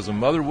console us as a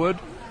mother would,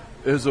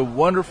 is a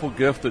wonderful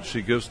gift that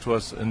she gives to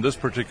us in this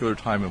particular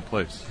time and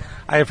place.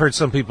 I have heard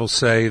some people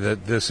say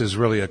that this is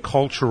really a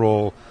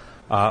cultural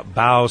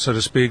bow, so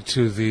to speak,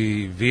 to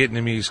the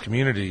Vietnamese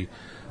community.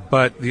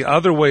 But the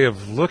other way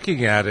of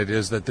looking at it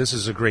is that this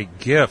is a great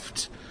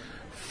gift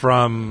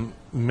from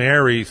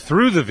Mary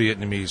through the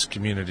Vietnamese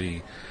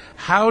community.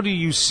 How do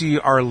you see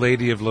Our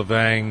Lady of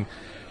Vang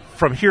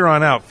from here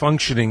on out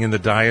functioning in the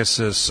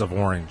Diocese of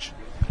Orange?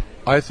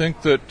 I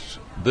think that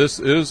this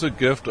is a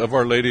gift of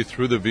Our Lady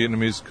through the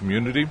Vietnamese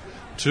community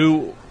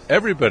to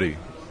everybody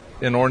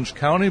in Orange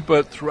County,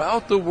 but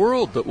throughout the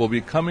world that will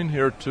be coming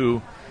here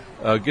to,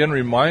 again,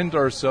 remind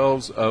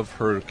ourselves of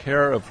her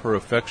care, of her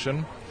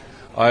affection.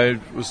 I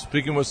was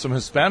speaking with some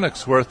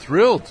Hispanics who are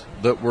thrilled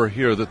that we're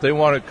here, that they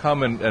want to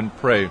come and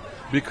pray.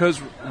 Because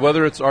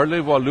whether it's Our Lady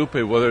of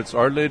Guadalupe, whether it's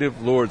Our Lady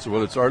of Lourdes,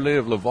 whether it's Our Lady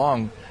of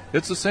Vang,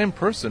 it's the same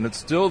person. It's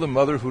still the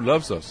mother who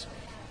loves us.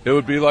 It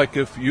would be like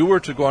if you were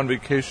to go on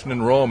vacation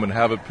in Rome and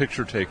have a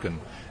picture taken,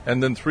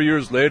 and then 3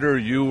 years later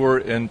you were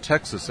in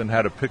Texas and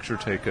had a picture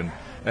taken,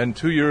 and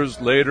 2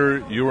 years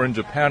later you were in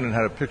Japan and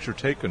had a picture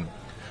taken.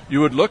 You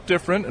would look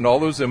different in all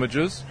those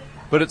images,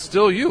 but it's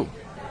still you.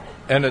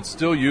 And it's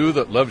still you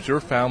that loves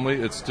your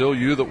family. It's still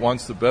you that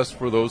wants the best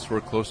for those who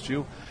are close to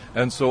you.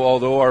 And so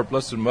although our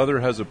Blessed Mother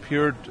has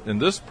appeared in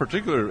this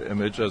particular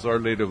image as Our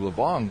Lady of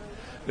Vang,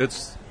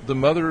 it's the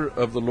Mother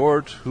of the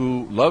Lord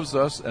who loves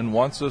us and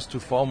wants us to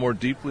fall more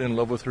deeply in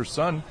love with her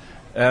Son,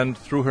 and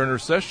through her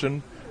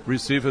intercession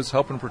receive his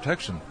help and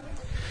protection.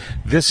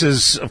 This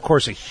is, of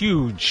course, a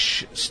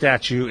huge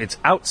statue. It's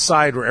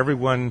outside where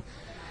everyone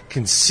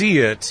can see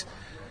it,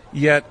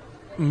 yet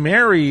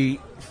Mary,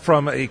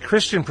 from a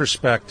Christian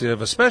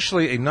perspective,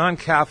 especially a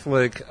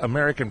non-Catholic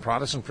American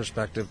Protestant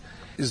perspective,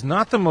 is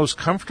not the most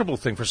comfortable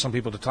thing for some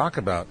people to talk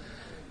about.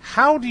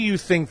 How do you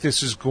think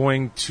this is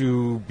going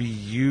to be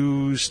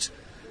used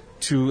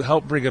to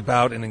help bring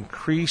about an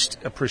increased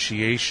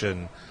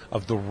appreciation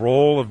of the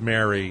role of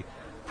Mary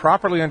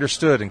properly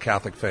understood in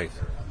Catholic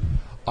faith?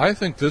 I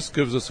think this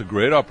gives us a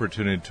great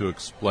opportunity to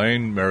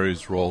explain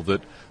Mary's role,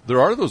 that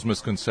there are those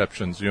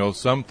misconceptions.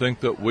 Some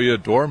think that we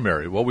adore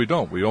Mary. Well, we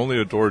don't. We only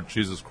adore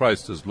Jesus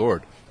Christ as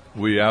Lord.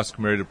 We ask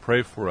Mary to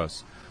pray for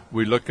us.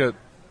 We look at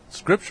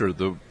Scripture.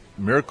 The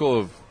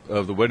miracle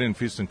of the wedding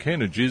feast in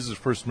Cana, Jesus'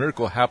 first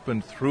miracle,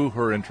 happened through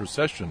her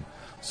intercession.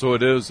 So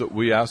it is that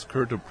we ask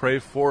her to pray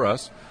for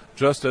us,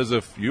 just as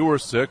if you were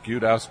sick,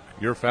 you'd ask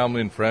your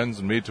family and friends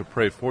and me to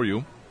pray for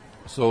you.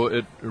 So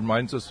it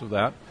reminds us of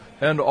that.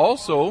 And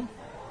also,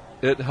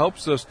 it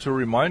helps us to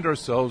remind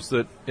ourselves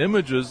that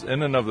images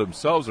in and of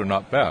themselves are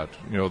not bad.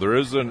 There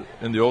is in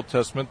the Old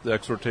Testament the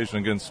exhortation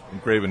against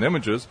graven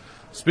images,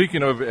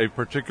 speaking of a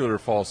particular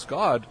false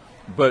god,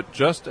 but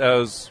just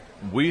as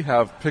we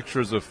have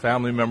pictures of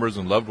family members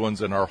and loved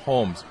ones in our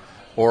homes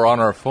or on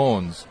our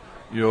phones,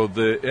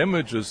 the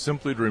image is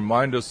simply to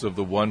remind us of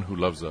the one who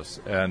loves us,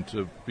 and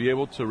to be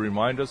able to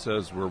remind us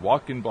as we're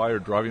walking by or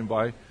driving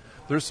by,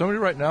 there's somebody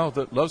right now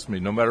that loves me.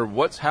 No matter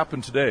what's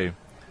happened today,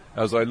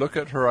 as I look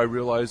at her, I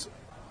realize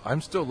I'm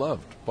still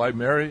loved by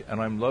Mary,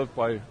 and I'm loved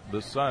by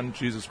the Son,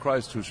 Jesus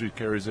Christ, who she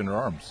carries in her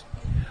arms.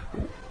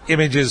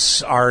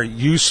 Images are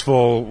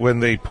useful when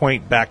they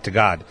point back to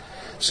God.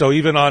 So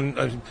even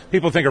on,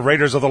 people think of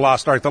Raiders of the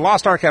Lost Ark. The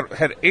Lost Ark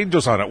had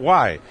angels on it.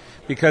 Why?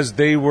 Because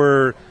they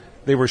were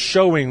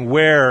showing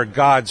where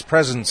God's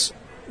presence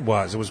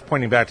was. It was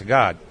pointing back to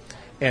God.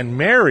 And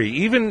Mary,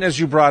 even as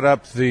you brought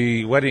up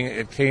the wedding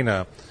at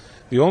Cana,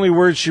 the only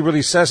word she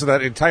really says to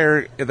that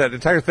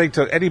entire thing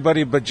to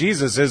anybody but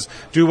Jesus is,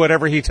 do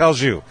whatever he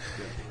tells you.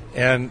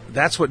 And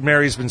that's what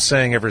Mary's been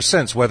saying ever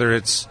since, whether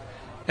it's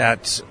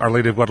at Our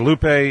Lady of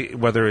Guadalupe,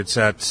 whether it's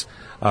at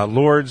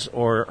Lourdes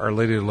or Our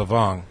Lady of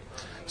Vang.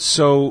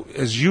 So,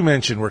 as you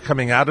mentioned, we're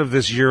coming out of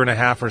this year and a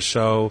half or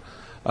so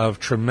of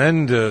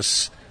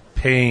tremendous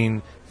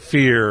pain,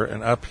 fear,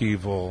 and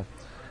upheaval.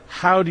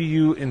 How do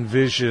you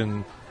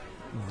envision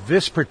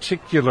this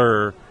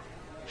particular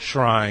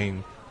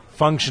shrine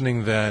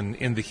functioning then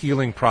in the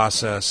healing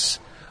process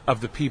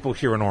of the people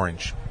here in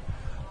Orange?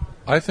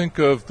 I think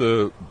of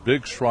the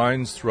big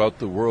shrines throughout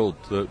the world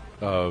that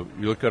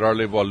you look at Our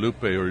Lady of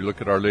Guadalupe or you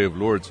look at Our Lady of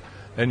Lourdes,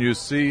 and you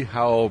see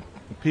how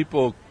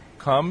people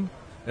come,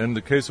 in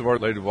the case of Our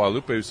Lady of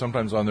Guadalupe,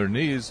 sometimes on their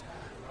knees,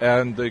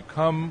 and they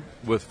come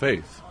with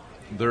faith.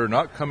 They're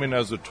not coming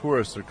as a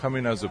tourist, they're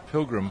coming as a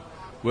pilgrim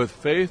with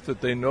faith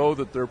that they know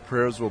that their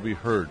prayers will be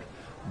heard,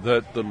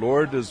 that the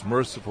Lord is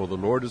merciful, the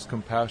Lord is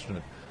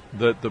compassionate,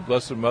 that the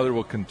Blessed Mother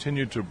will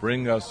continue to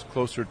bring us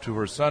closer to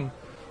her Son,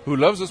 who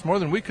loves us more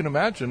than we can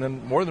imagine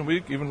and more than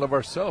we even love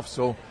ourselves.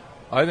 So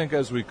I think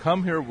as we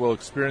come here, we'll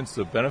experience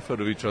the benefit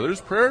of each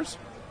other's prayers,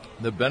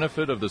 the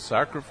benefit of the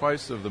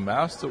sacrifice of the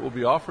Mass that will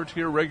be offered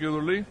here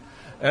regularly,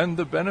 and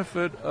the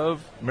benefit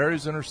of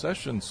Mary's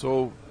intercession.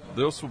 So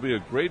this will be a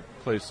great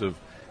place of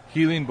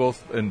healing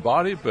both in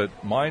body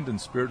but mind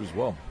and spirit as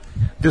well.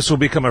 This will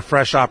become a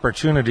fresh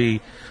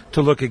opportunity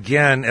to look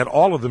again at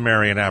all of the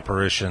Marian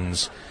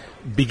apparitions,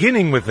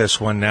 beginning with this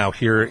one now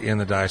here in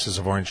the Diocese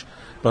of Orange,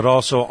 but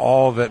also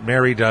all that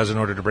Mary does in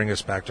order to bring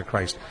us back to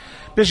Christ.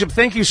 Bishop,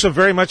 thank you so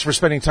very much for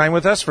spending time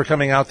with us, for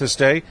coming out this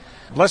day.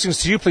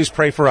 Blessings to you. Please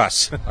pray for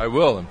us. I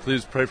will, and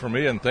please pray for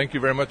me, and thank you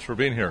very much for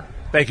being here.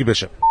 Thank you,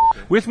 Bishop.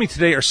 With me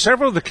today are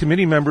several of the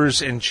committee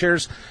members and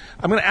chairs.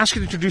 I'm going to ask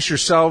you to introduce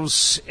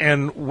yourselves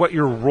and what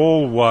your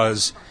role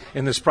was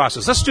in this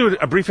process. Let's do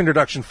a brief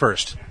introduction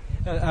first.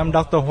 I'm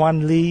Dr.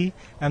 Juan Lee.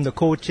 I'm the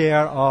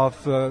co-chair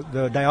of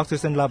the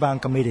Diocesan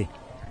Lavang Committee.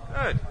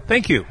 Good.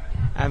 Thank you.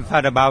 I'm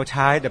Father Bao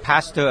Chai, the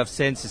pastor of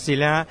St.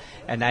 Cecilia,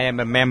 and I am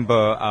a member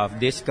of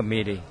this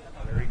committee.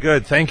 Very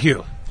good. Thank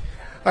you.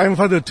 I'm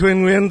Father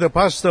Tuan Nguyen, the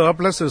pastor of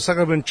Blessed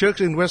Sacrament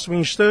Church in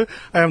Westminster.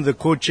 I am the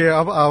co-chair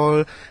of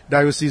our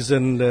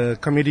diocesan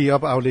committee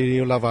of Our Lady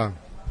of Lavang.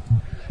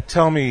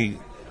 Tell me,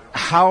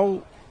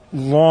 how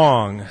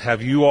long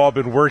have you all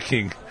been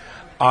working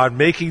on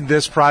making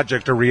this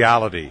project a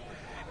reality?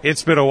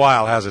 It's been a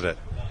while, hasn't it?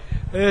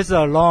 It's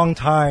a long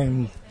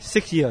time,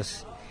 6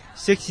 years.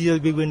 6 years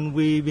we've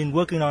been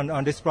working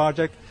on this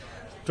project,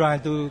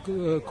 trying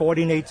to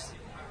coordinate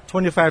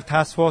 25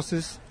 task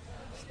forces,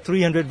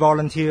 300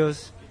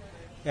 volunteers,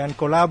 and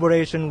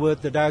collaboration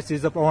with the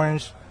Diocese of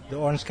Orange, the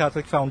Orange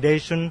Catholic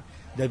Foundation,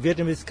 the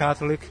Vietnamese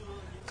Catholic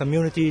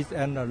communities,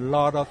 and a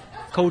lot of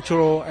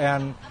cultural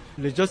and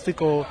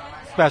logistical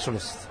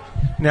specialists.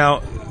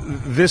 Now,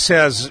 this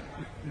has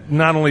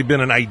not only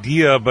been an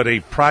idea, but a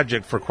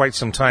project for quite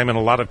some time, and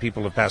a lot of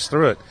people have passed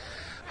through it.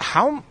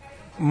 How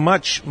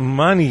much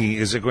money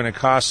is it going to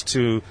cost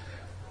to,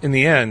 in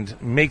the end,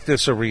 make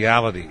this a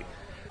reality?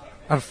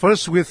 At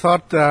first, we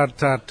thought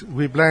that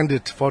we planned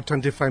it for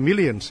 25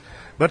 million,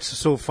 but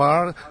so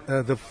far,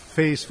 the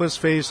first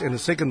phase and the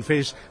second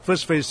phase,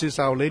 first phase is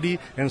Our Lady,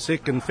 and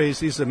second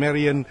phase is the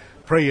Marian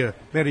Prayer,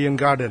 Marian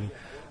Garden.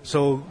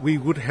 So we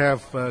would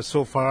have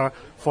so far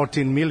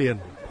 14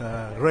 million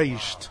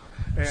raised.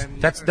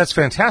 And that's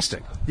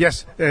fantastic.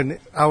 Yes, and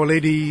Our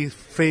Lady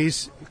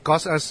phase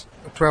cost us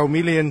 12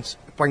 million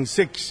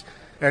 0.6,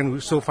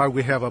 and so far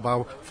we have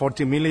about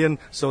 40 million.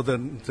 So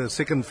the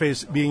second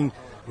phase being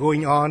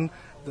going on,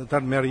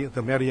 the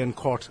Marian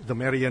Court, the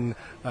Marian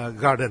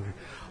Garden.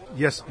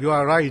 Yes, you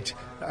are right.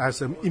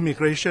 As an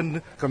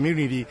immigration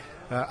community,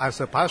 as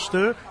a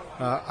pastor,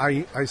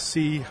 I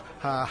see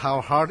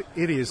how hard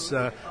it is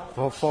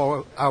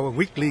for our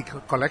weekly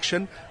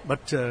collection,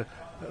 but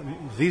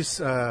this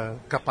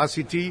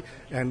capacity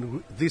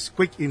and this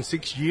quick in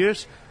 6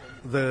 years,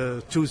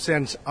 the 2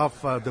 cents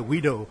of the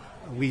widow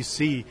we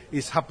see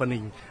is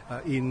happening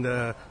in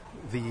the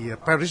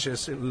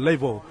parishes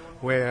level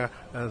where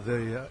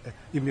the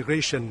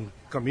immigration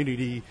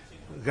community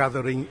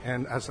gathering,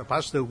 and as a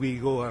pastor we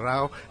go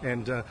around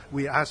and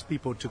we ask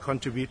people to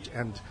contribute,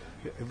 and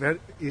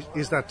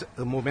is that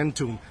a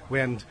momentum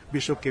when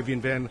Bishop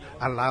Kevin Van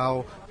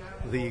allow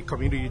the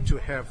community to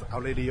have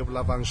Our Lady of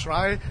Lavang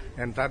Shrine,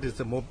 and that is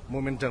the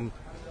momentum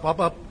pop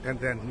up and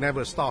then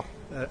never stop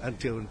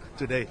until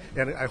today.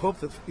 And I hope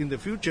that in the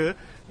future,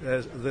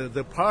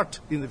 the part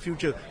in the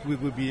future, we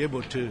will be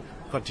able to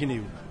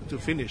continue to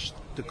finish,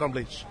 to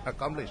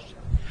accomplish.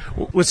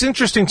 What's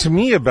interesting to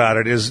me about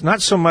it is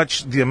not so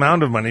much the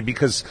amount of money,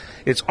 because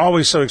it's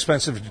always so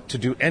expensive to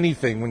do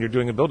anything when you're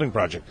doing a building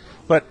project,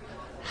 but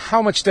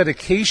how much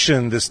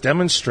dedication this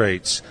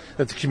demonstrates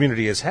that the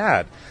community has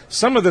had.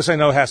 Some of this I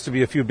know has to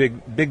be a few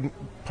big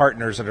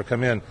partners that have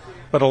come in,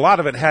 but a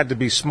lot of it had to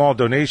be small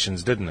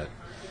donations, didn't it?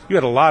 You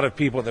had a lot of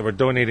people that were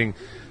donating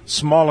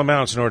small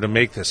amounts in order to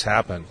make this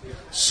happen.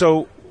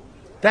 So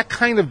that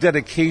kind of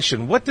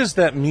dedication, what does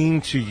that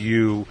mean to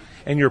you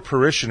and your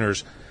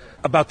parishioners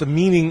about the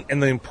meaning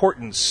and the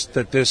importance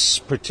that this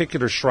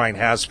particular shrine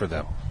has for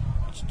them?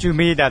 To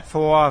me, that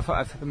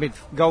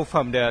go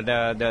from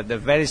the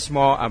very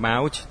small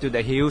amount to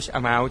the huge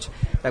amount,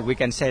 that we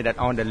can say that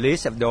on the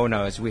list of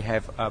donors we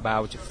have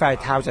about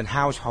 5,000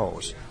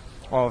 households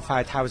or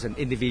 5,000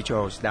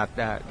 individuals that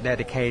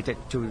dedicated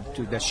to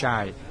the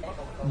shrine.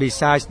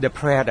 Besides the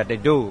prayer that they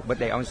do, but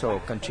they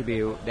also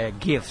contribute their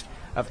gift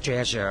of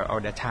treasure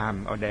or their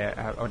time or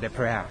their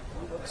prayer.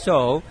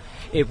 So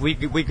if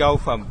we go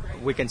from,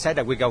 we can say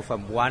that we go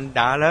from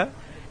 $1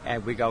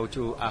 and we go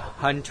to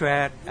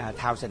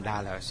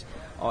 $100,000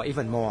 or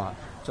even more.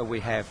 So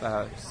we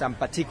have some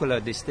particular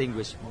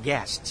distinguished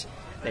guests.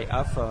 They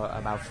offer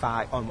about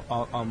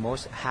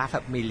almost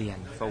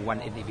 $500,000 for one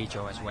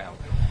individual as well.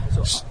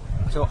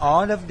 So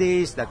all of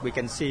these that we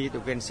can see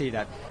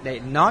that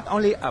they not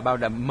only about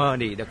the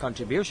money, the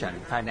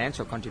contribution,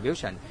 financial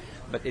contribution,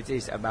 but it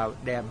is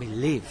about their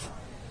belief.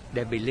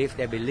 They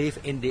believe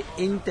in the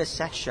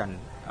intercession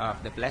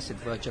of the Blessed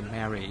Virgin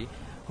Mary,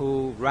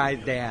 who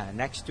right there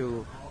next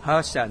to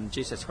her Son,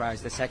 Jesus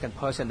Christ, the second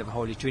person of the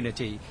Holy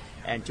Trinity,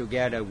 and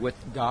together with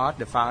God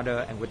the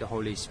Father and with the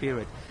Holy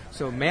Spirit.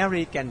 So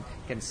Mary can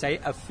say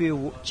a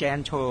few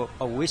gentle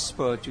or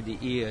whisper to the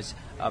ears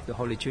of the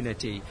Holy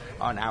Trinity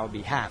on our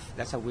behalf.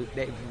 That's how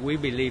we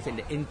believe in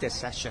the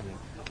intercession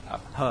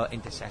of her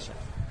intercession.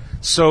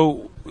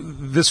 So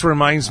this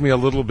reminds me a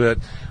little bit,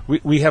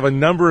 we have a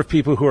number of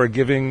people who are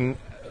giving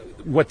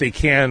what they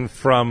can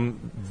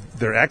from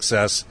their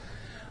excess,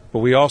 but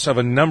we also have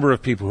a number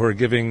of people who are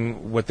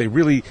giving what they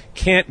really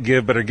can't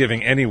give but are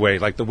giving anyway,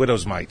 like the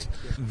widow's mite.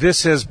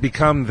 This has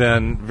become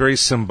then very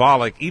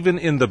symbolic, even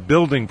in the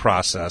building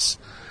process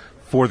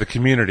for the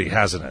community,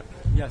 hasn't it?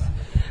 Yes.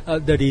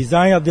 The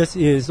design of this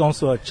is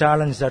also a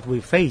challenge that we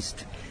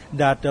faced,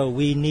 that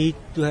we need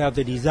to have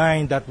the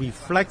design that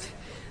reflects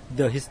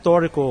the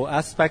historical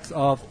aspects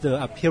of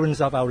the appearance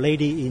of Our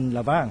Lady in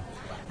Lavang.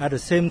 At the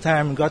same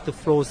time, got to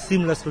flow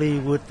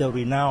seamlessly with the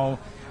renowned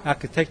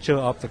architecture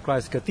of the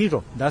Christ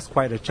Cathedral. That's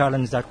quite a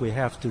challenge that we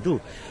have to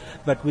do.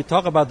 But we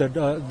talk about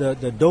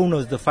the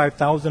donors, the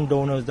 5,000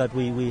 donors that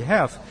we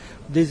have.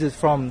 This is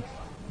from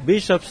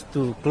bishops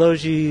to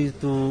clergy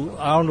to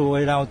all the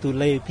way down to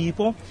lay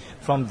people,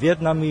 from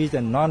Vietnamese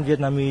and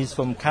non-Vietnamese,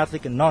 from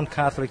Catholic and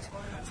non-Catholic,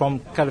 from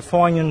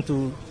Californian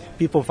to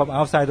people from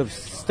outside of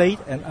state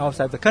and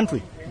outside the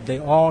country. They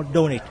all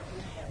donate.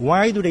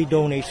 Why do they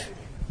donate?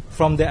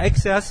 From the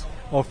excess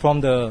or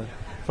from the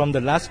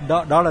last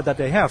dollar that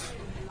they have?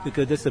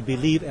 Because there's a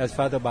belief, as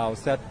Father Bao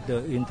said,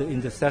 in the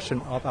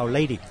intercession of Our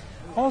Lady.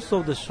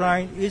 Also, the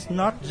shrine is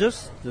not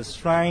just the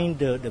shrine,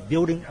 the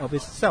building of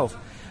itself,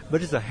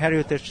 but it's a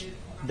heritage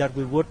that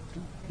we would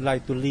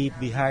like to leave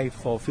behind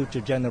for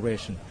future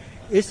generation.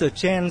 It's a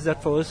chance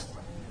that for us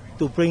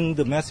to bring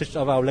the message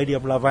of Our Lady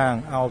of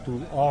Lavang out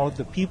to all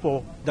the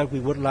people that we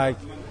would like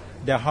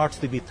their hearts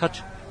to be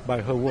touched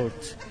by her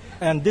words.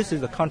 And this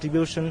is a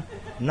contribution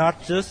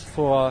not just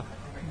for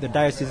the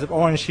Diocese of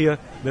Orange here,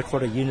 but for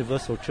the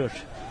Universal Church.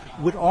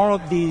 With all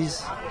of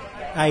these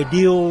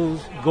ideal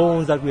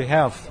goals that we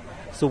have,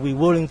 so we're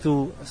willing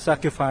to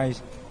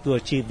sacrifice to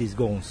achieve these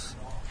goals.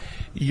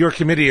 Your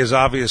committee has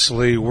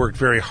obviously worked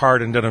very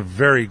hard and done a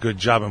very good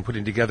job in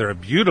putting together a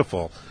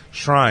beautiful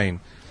shrine.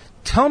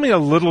 Tell me a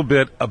little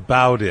bit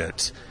about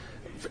it.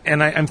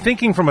 And I'm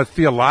thinking from a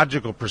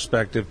theological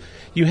perspective.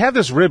 You have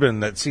this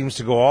ribbon that seems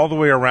to go all the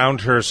way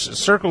around her,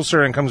 circles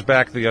her, and comes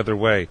back the other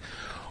way.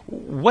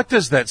 What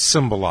does that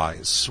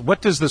symbolize?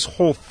 What does this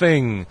whole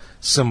thing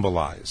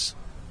symbolize?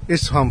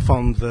 It's from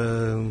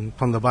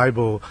the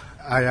Bible.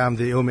 I am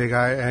the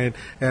Omega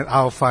and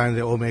Alpha and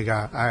the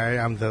Omega. I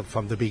am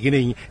from the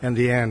beginning and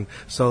the end.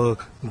 So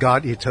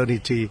God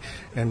eternity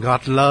and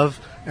God love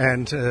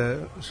and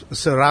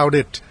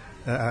surrounded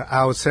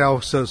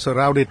ourselves,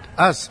 surrounded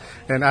us.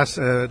 And as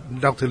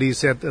Dr. Lee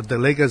said, the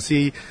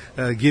legacy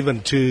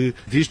given to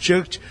this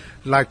church,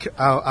 like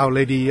Our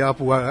Lady of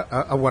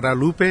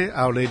Guadalupe,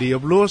 Our Lady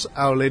of Lourdes,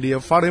 Our Lady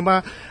of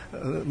Fatima.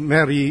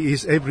 Mary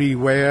is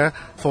everywhere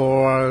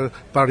for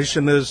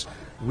parishioners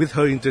with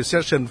her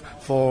intercession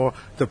for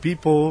the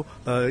people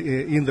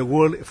in the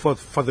world, for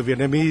the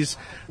Vietnamese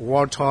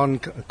war-torn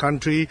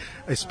country,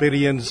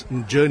 experience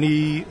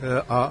journey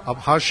of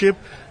hardship,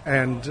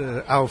 and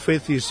our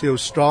faith is still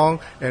strong,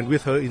 and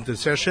with her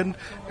intercession,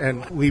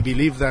 and we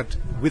believe that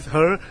with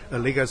her, a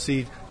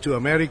legacy to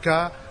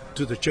America,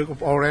 to the Church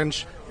of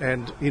Orange,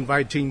 and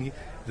inviting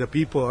the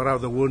people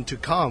around the world to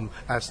come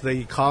as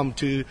they come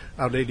to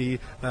Our Lady,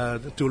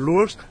 to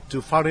Lourdes,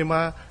 to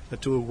Fatima,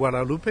 to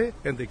Guadalupe,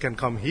 and they can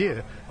come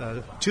here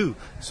too.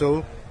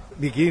 So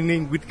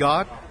beginning with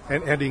God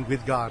and ending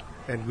with God,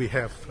 and we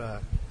have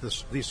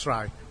this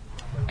shrine.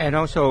 And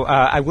also,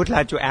 I would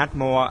like to add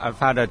more.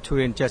 Father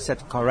Thuyen just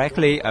said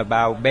correctly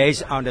about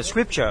based on the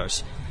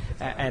scriptures.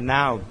 And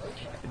now,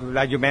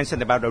 like you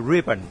mentioned about the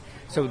ribbon,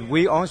 so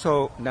we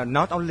also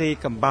not only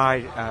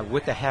combine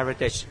with the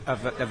heritage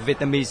of the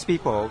Vietnamese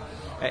people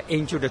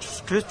into the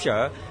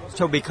scripture.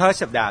 So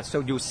because of that, so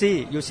you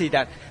see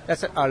that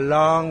that's a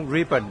long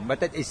ribbon, but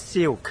that is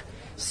silk.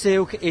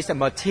 Silk is a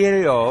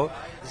material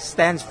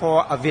stands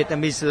for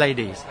Vietnamese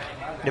ladies.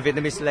 The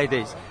Vietnamese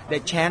ladies, they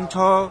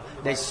gentle,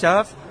 they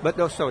serve, but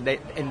also they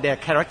in their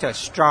character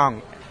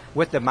strong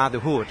with the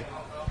motherhood.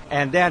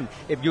 And then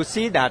if you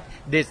see that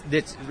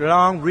this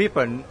long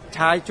ribbon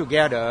tied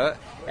together,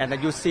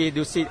 and you see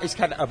it's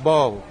kind of a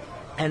bow,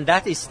 and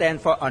that is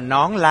stand for a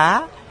nón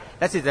lá.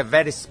 That is a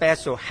very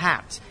special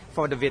hat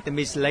for the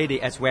Vietnamese lady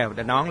as well,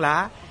 the nón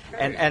lá.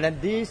 And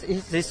this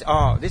is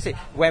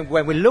when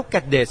we look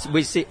at this,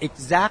 we see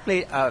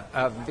exactly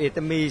a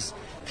Vietnamese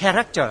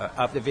character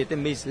of the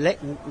Vietnamese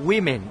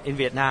women in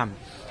Vietnam.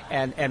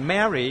 And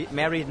Mary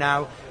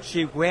now,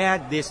 she wear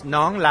this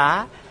nón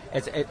lá.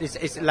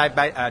 It's like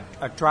by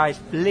a dry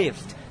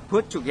leaf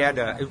put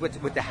together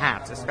with the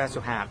hat, a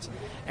special hat.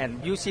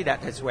 And you see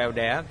that as well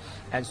there.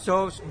 And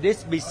so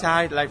this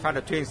beside, like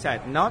Father Thuyen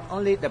said, not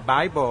only the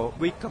Bible,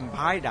 we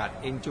combine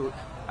that into,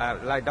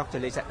 like Dr.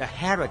 Lee said, the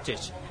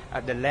heritage,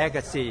 the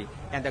legacy,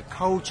 and the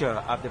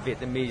culture of the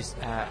Vietnamese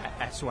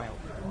as well.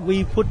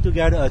 We put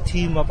together a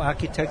team of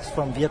architects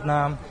from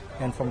Vietnam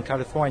and from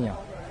California.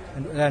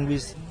 And we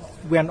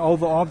went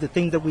over all the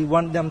things that we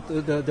want them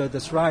to, the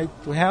shrine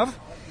to have.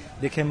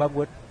 They came up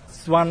with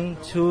 1,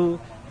 2,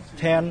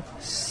 10,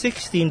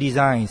 16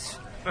 designs.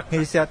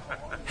 He said,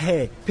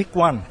 hey, pick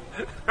one.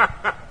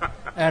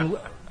 And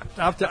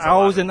after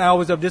hours and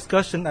hours of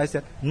discussion, I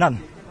said,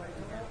 none.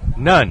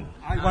 None.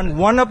 I want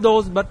one of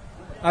those, but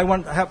I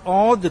want to have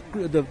all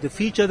the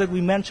feature that we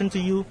mentioned to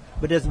you,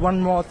 but there's one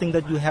more thing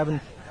that you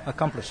haven't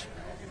accomplished.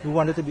 We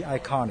want it to be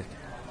iconic.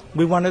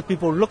 We wanted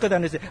people to look at it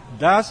and say,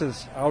 that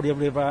is Our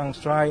Lady of Vang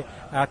shrine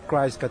at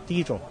Christ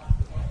Cathedral.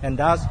 And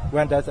that's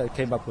when I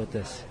came up with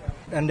this.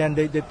 And then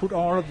they put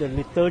all of the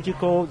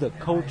liturgical, the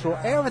cultural,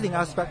 everything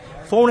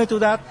aspect, fall into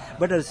that,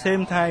 but at the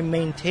same time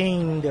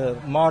maintain the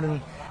modern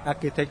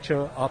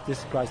architecture of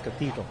this Christ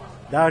Cathedral.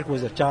 That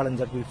was a challenge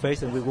that we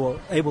faced and we were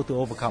able to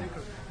overcome.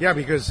 Yeah,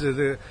 because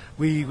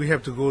we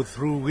have to go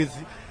through with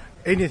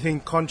anything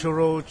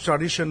cultural,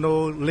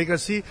 traditional,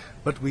 legacy,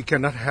 but we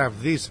cannot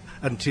have this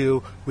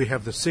until we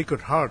have the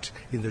Sacred Heart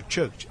in the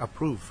church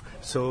approved.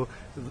 So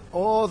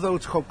all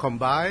those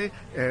combine,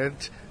 and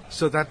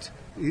so that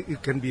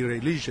it can be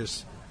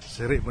religious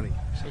ceremony.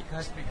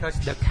 Because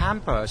the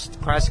campus,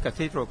 Christ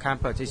Cathedral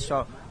campus, is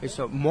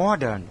so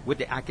modern with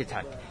the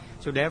architect.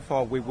 So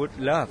therefore, we would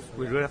love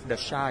the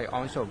shrine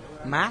also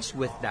match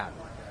with that.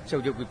 So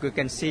you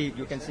can see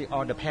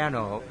all the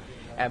panel,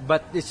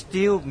 but it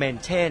still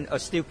maintain or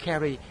still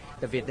carry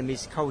the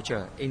Vietnamese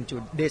culture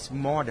into this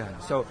modern.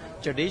 So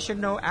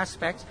traditional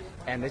aspects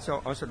and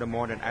also the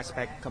modern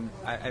aspect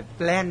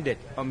blended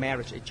or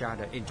marriage each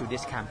other into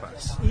this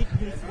campus.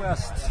 East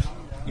West.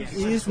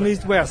 East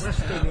meets West.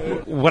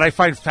 What I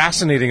find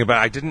fascinating about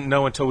it, I didn't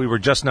know until we were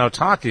just now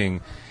talking,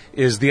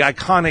 is the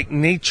iconic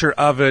nature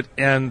of it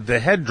and the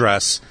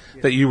headdress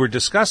that you were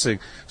discussing,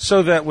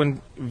 so that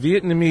when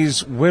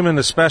Vietnamese women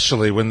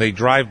especially, when they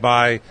drive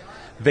by,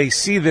 they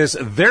see this,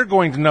 they're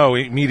going to know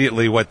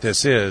immediately what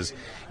this is,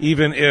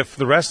 even if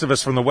the rest of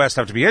us from the West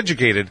have to be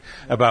educated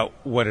about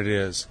what it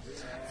is.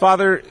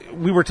 Father,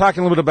 we were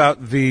talking a little bit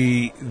about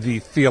the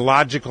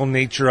theological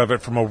nature of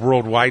it from a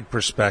worldwide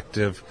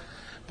perspective,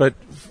 but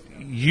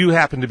you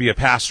happen to be a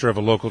pastor of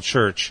a local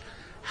church.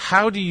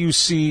 How do you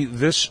see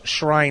this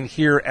shrine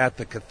here at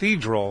the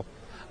cathedral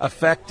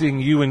affecting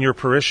you and your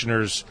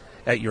parishioners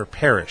at your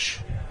parish?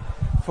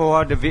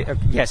 For the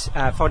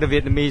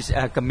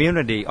Vietnamese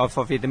community or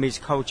for Vietnamese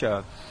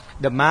culture,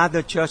 the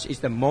Mother Church is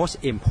the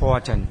most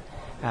important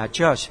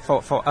church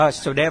for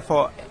us. So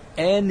therefore,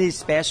 any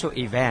special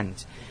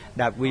event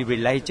that we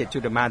related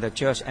to the Mother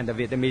Church, and the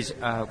Vietnamese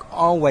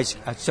always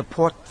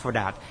support for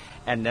that,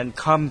 and then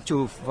come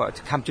to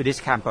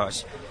this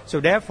campus. So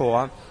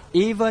therefore,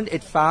 even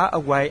it's far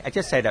away, I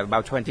just said that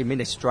about 20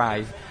 minutes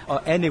drive,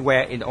 or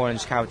anywhere in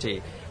Orange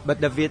County,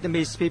 but the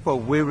Vietnamese people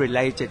will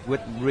relate it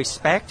with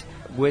respect,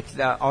 with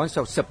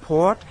also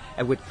support,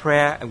 and with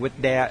prayer, and with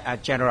their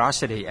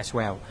generosity as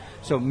well.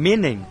 So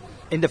meaning,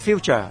 in the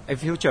future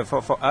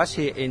for us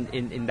here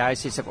in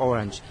Diocese of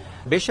Orange,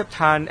 Bishop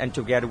Tan and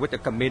together with the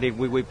committee,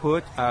 we will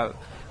put a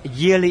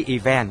yearly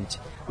event.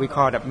 We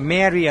call it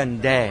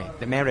Marian Day,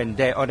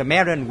 or the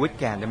Marian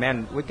Weekend,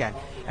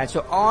 And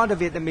so all the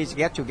Vietnamese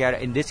get together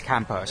in this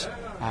campus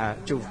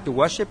to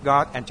worship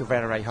God and to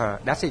venerate her.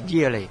 That's it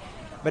yearly.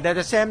 But at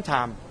the same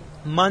time,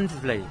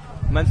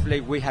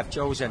 monthly we have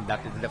chosen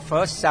that the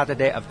first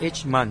Saturday of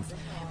each month,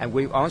 and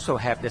we also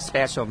have the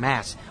special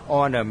Mass,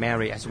 Honor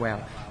Mary as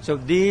well. So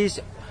these,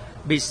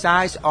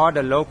 besides all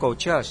the local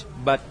church,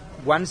 but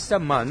once a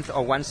month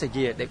or once a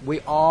year, that we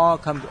all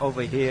come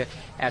over here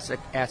as a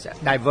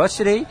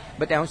diversity,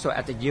 but also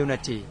as a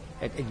unity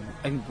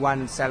in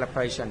one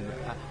celebration.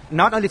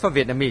 Not only for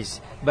Vietnamese,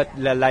 but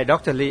like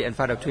Dr. Lee and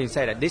Father Twin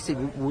said, that this is,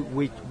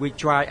 we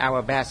try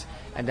our best,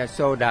 and that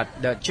so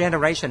that the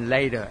generation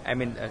later,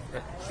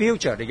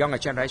 future, the younger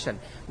generation,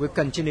 will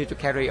continue to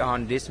carry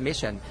on this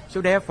mission.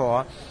 So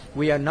therefore,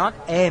 we are not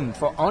aimed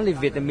for only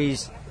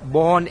Vietnamese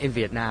born in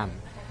Vietnam,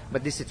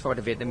 but this is for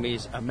the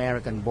Vietnamese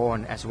American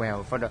born as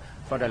well,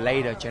 for the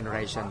later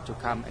generation to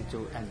come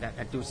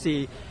and to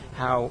see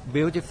how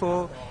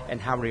beautiful and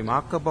how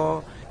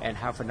remarkable and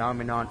how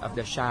phenomenon of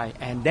the Shai.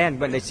 And then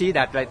when they see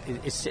that, like,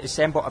 it's a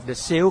symbol of the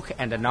silk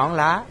and the Nong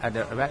La,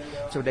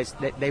 so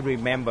they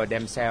remember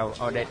themselves,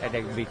 or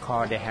they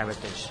recall their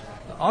heritage.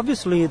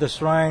 Obviously, the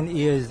shrine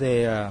is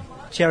a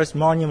cherished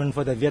monument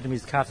for the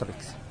Vietnamese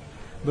Catholics,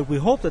 but we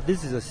hope that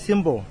this is a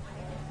symbol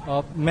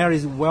of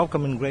Mary's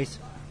welcome and grace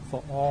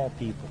for all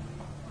people,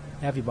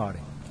 everybody.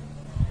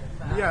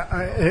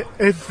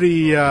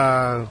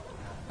 Yeah,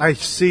 I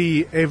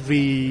see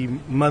every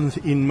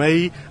month in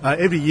May,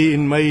 every year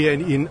in May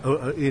and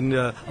in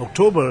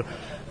October,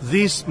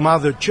 this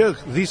Mother Church,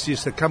 this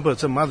is the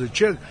campus of Mother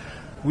Church,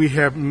 we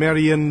have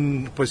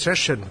Marian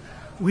procession.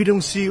 We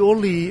don't see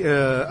only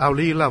Our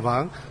Lady La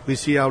Vang, we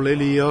see Our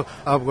Lady of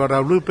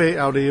Guadalupe,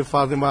 Our Lady of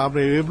Fatima, Our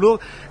Lady of Blue,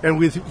 and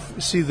we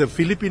see the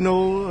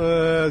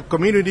Filipino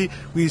community,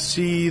 we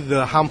see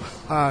the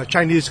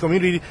Chinese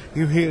community,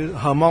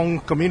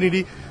 Hmong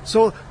community.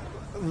 So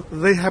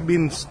they have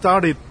been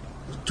started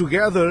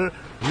together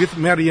with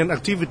Marian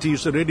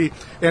activities already,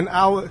 and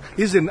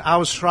is in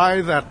our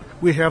shrine that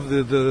we have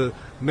the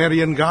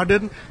Marian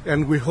garden,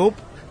 and we hope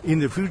in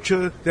the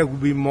future there will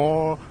be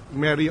more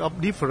Mary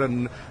of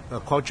different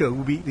culture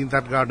will be in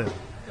that garden.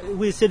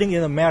 We're sitting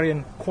in the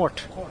Marian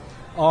court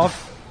of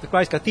the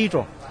Christ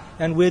Cathedral,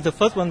 and we're the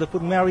first one to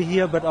put Mary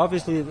here, but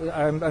obviously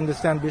I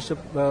understand Bishop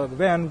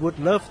Vang would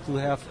love to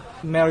have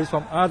Marys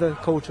from other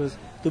cultures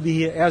to be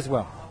here as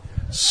well.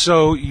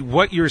 So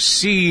what you're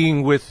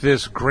seeing with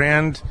this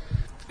grand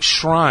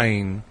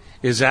shrine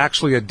is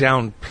actually a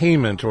down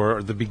payment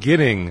or the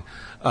beginning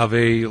of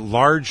a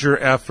larger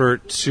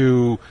effort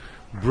to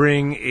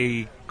bring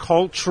a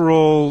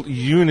cultural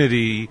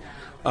unity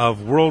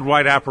of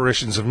worldwide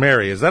apparitions of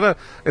Mary. Is that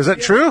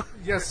true?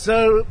 Yes,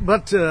 sir.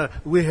 But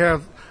we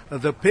have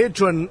the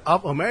patron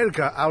of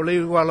America, Our Lady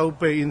of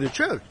Guadalupe, in the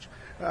church.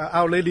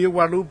 Our Lady of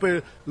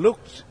Guadalupe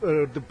looks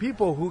the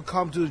people who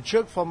come to the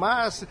church for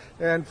Mass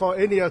and for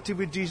any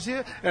activities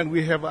here, and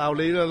we have Our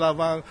Lady La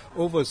Vang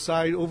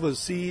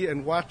oversee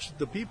and watch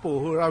the people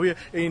who are here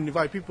and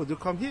invite people to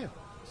come here.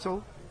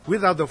 So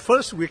without the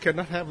first, we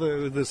cannot have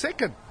the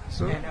second.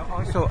 So.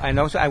 And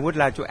also, I would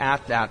like to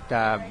add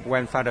that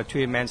when Father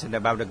Thuy mentioned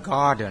about the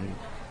garden,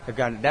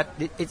 that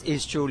it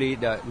is truly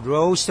the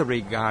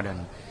Rosary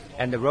Garden,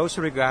 and the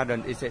Rosary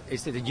Garden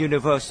is a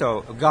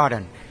universal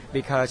garden,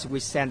 because we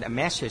send a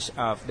message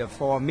of the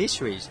four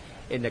mysteries.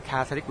 In the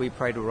Catholic, we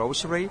pray the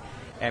Rosary,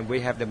 and we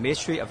have the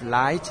mystery of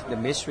light, the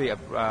mystery of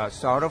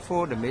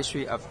sorrowful, the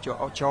mystery of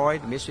joy,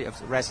 the mystery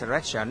of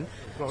resurrection.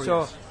 Glorious.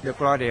 So the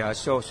Glorious.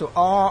 So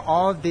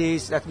all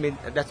these that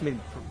mean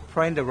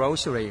praying the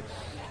Rosary,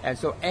 and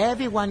so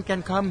everyone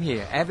can come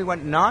here.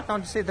 Everyone, not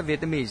only the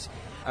Vietnamese,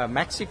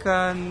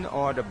 Mexican,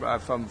 or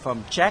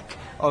from Czech,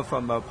 or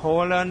from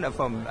Poland, or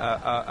from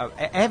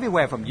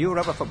everywhere, from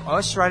Europe, or from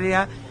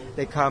Australia.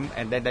 They come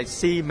and then they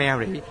see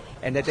Mary,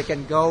 and then they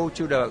can go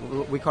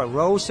to we call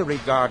Rosary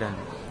Garden,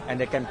 and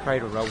they can pray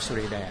the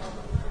Rosary there.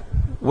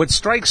 What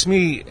strikes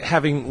me,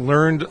 having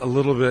learned a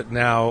little bit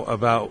now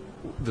about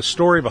the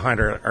story behind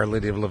Our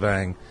Lady of La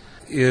Vang,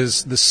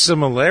 is the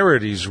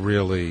similarities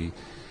really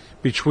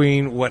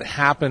between what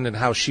happened and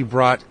how she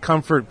brought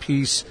comfort,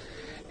 peace,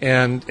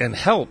 and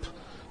help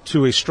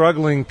to a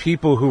struggling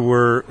people who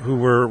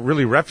were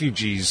really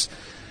refugees,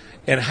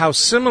 and how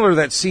similar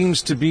that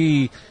seems to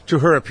be to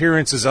her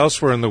appearances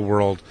elsewhere in the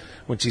world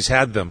when she's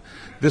had them.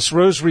 This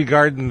Rosary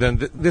Garden,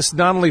 then, this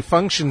not only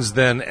functions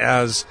then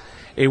as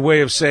a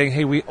way of saying,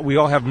 hey, we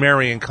all have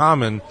Mary in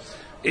common.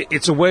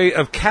 It's a way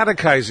of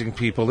catechizing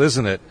people,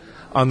 isn't it,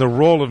 on the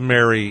role of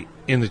Mary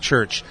in the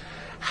church.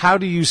 How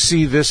do you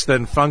see this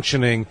then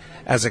functioning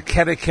as a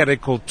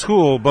catechetical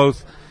tool,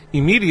 both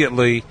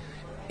immediately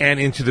and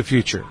into the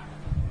future?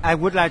 I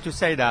would like to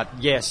say that,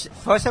 yes.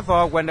 First of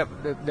all, when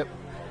the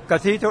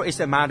cathedral is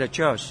a mother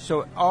church,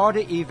 so all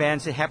the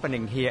events are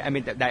happening here,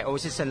 the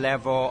diocesan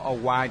level or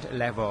wide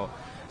level.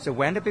 So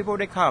when the people,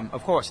 they come,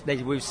 of course, they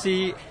will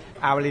see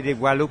Our Lady of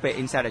Guadalupe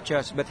inside the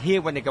church. But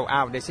here, when they go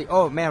out, they say,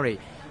 oh, Mary.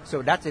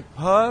 So that's a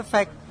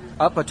perfect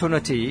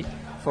opportunity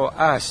for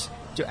us.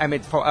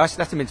 For us,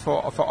 that means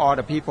for all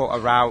the people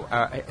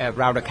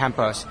around the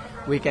campus.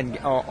 We can,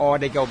 or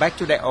they go back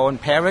to their own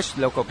parish,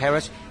 local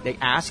parish. They're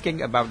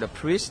asking about the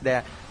priest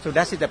there. So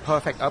that is the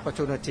perfect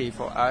opportunity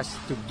for us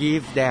to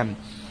give them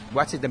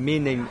what is the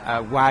meaning,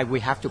 why we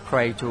have to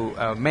pray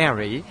to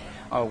Mary,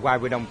 or why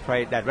we don't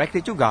pray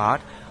directly to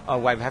God, or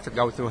why we have to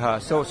go through her.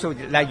 So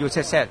like you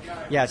just said,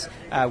 yes,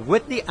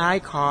 with the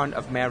icon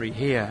of Mary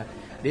here,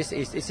 this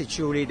is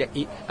truly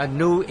a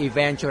new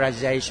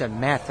evangelization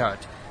method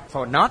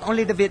for not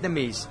only the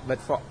Vietnamese,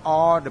 but for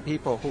all the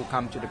people who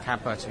come to the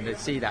campus and they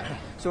see that.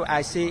 So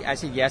I see,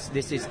 yes,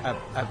 this is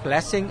a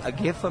blessing, a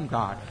gift from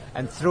God,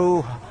 and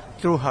through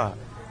her,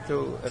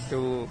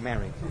 through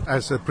Mary.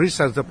 As a priest,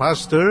 as a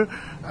pastor,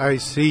 I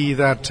see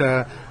that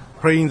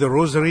praying the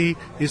Rosary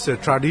is a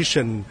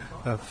tradition.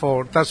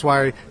 That's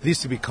why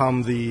this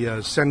become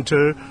the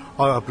center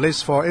or a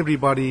place for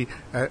everybody.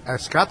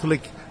 As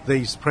Catholic,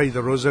 they pray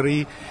the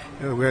Rosary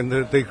when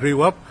they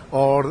grew up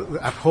or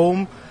at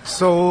home.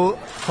 So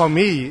for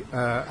me,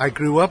 I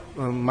grew up.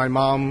 My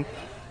mom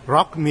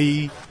rocked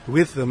me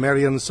with the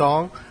Marian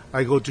song.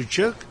 I go to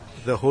church.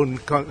 The whole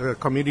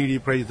community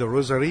prays the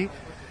Rosary,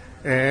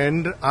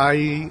 and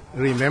I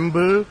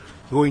remember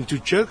going to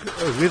church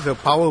with a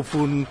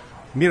powerful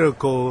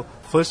miracle,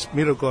 first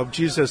miracle of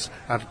Jesus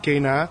at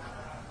Cana.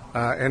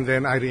 And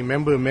then I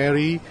remember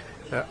Mary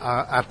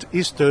at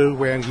Easter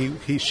when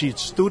she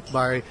stood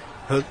by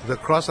the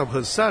cross of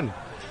her son.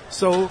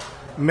 So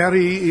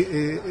Mary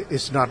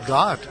is not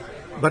God,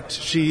 but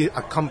she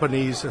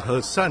accompanies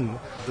her son,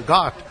 the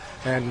God,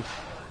 and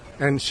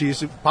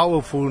she's a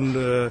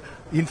powerful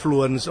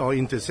influence or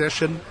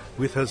intercession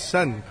with her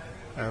son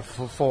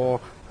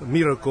for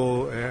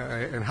miracle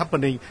and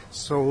happening.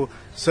 So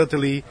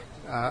certainly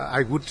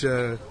I would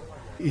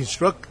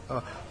instruct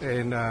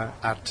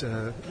at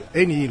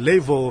any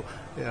level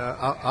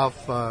of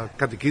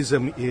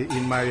catechism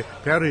in my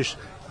parish,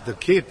 the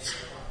kids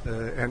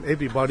and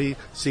everybody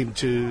seem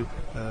to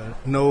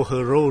know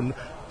her role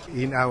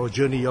in our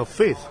journey of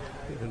faith,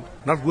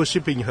 not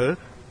worshiping her,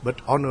 but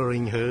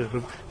honoring her,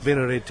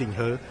 venerating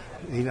her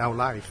in our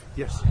life.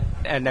 Yes.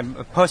 And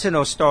a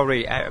personal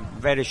story,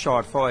 very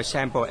short. For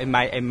example, in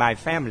my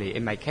family,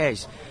 in my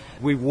case,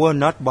 we were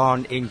not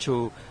born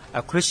into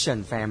a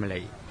Christian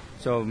family.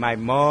 So my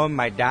mom,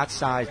 my dad's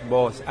side,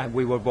 both,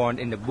 we were born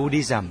in the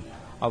Buddhism,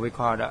 or we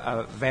call it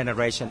a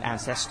veneration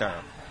ancestor.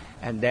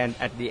 And then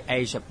at the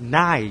age of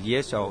 9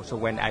 years old, so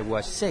when I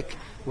was sick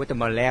with the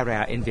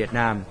malaria in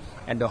Vietnam,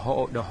 and the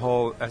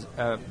whole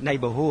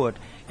neighborhood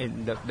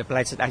in the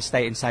place that I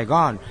stay in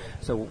Saigon.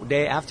 So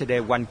day after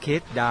day, one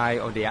kid died,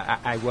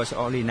 I was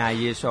only 9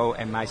 years old,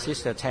 and my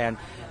sister 10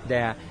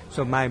 there.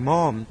 So my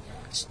mom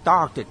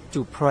started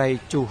to pray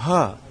to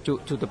her, to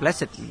the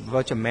Blessed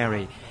Virgin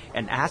Mary,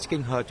 and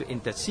asking her to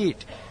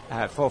intercede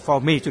for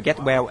me to get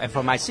well, and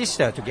for my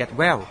sister to get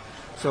well.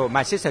 So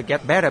my sister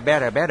get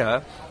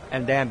better,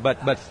 and then but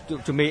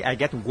to me I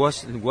get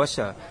worse and worse.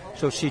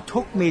 So she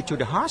took me to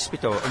the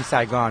hospital in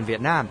Saigon,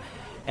 Vietnam,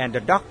 and the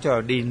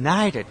doctor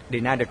denied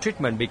the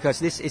treatment because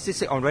this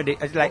is already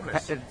like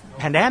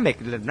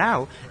pandemic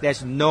now.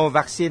 There's no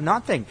vaccine,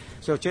 nothing.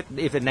 So just,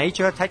 if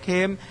nature take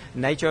him,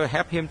 nature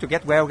help him to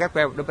get well,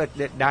 but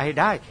he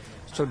died.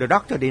 So the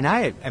doctor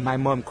denied it, and my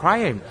mom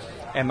crying,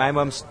 and my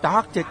mom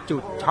started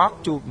to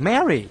talk to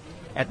Mary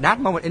at that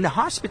moment in the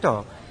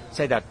hospital.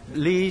 Say that,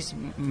 please,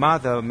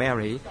 Mother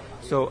Mary,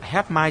 so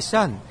help my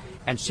son.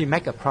 And she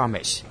make a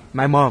promise.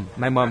 My mom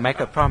make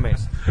a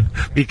promise.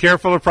 Be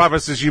careful of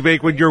promises you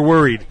make when you're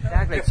worried.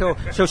 Exactly.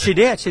 So she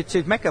did.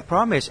 She make a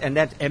promise, and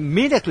then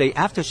immediately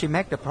after she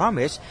make the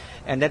promise,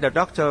 and then the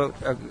doctor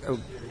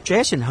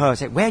questioned her,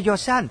 said, "Where's your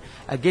son?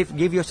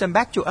 Give your son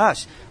back to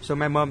us." So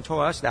my mom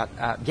told us that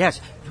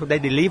yes. So they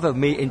delivered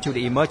me into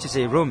the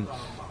emergency room,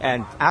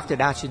 and after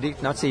that she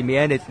did not see me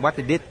and what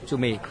they did to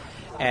me.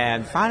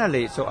 And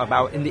finally, so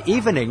about in the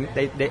evening,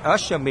 they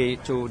ushered me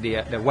to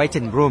the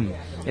waiting room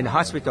in the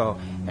hospital.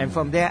 And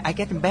from there, I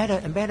getting better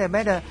and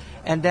better.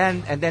 And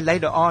then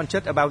later on,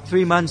 just about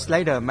 3 months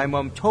later, my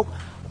mom took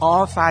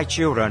all 5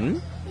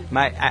 children,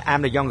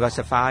 I'm the youngest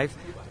of 5,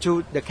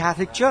 to the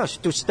Catholic Church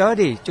to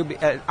study, to be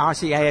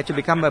RCIA, to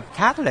become a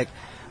Catholic.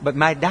 But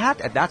my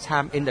dad at that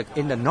time in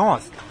the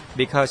north,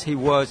 because he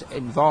was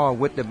involved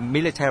with the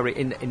military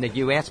in the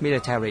U.S.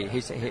 military.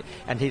 He's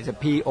a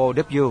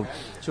POW,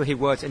 so he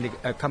was in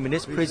the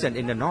communist prison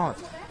in the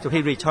north. So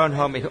he returned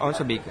home. He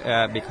also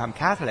become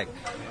Catholic.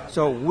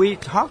 So we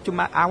talked to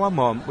our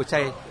mom. We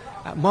say,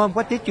 Mom,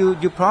 what did you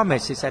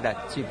promise? She said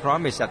that she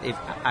promised that if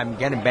I'm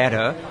getting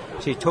better,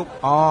 she took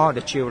all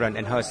the children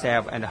and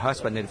herself and the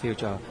husband in the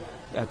future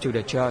to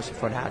the church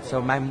for that.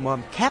 So my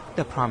mom kept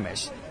the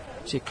promise.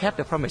 She kept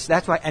the promise.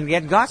 That's why, and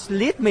yet God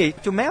led me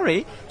to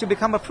marry, to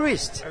become a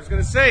priest. I was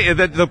going to say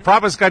that the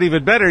promise got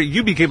even better.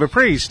 You became a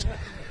priest.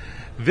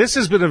 This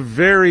has been a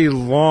very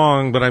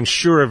long, but I'm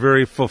sure a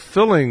very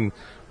fulfilling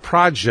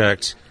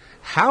project.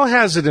 How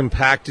has it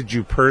impacted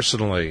you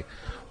personally?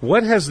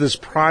 What has this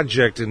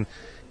project and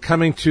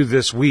coming to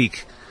this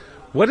week,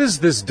 what has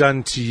this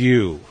done to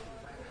you?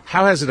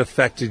 How has it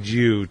affected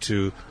you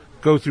to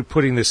go through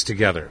putting this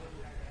together?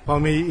 For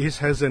me, it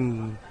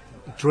hasn't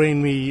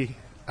drained me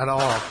at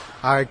all.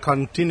 I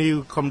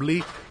continue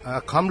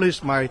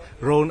accomplish my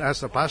role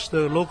as a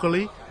pastor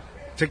locally,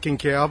 taking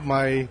care of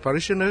my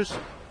parishioners,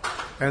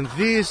 and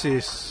this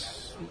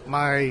is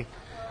my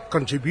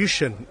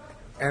contribution.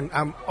 And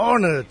I'm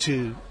honored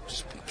to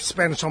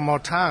spend some more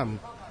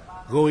time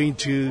going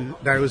to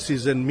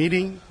diocesan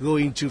meeting,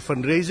 going to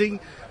fundraising,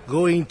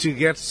 going to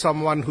get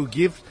someone who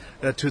gives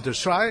to the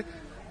shrine.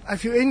 I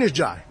feel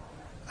energized.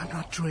 I'm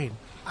not drained.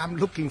 I'm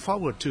looking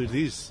forward to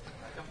this.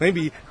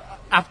 Maybe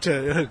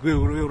after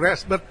we'll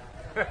rest, but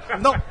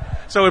no.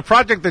 So a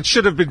project that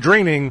should have been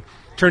draining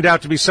turned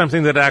out to be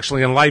something that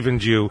actually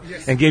enlivened you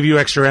and gave you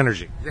extra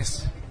energy.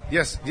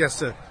 Yes,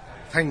 sir.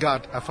 Thank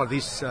God for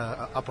this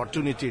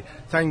opportunity.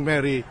 Thank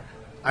Mary.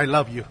 I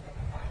love you.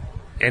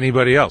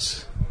 Anybody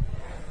else?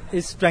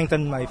 It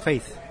strengthened my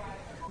faith.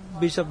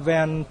 Bishop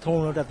Vang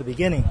told us at the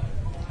beginning,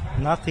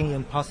 nothing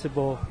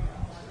impossible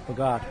for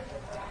God.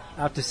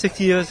 After 6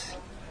 years,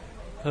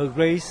 her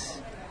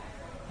grace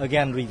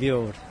again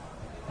revealed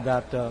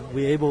that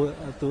we're able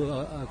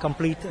to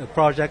complete a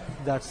project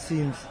that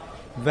seems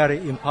very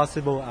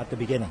impossible at the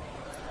beginning.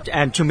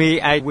 And to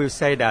me, I will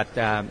say that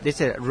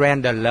this is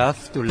render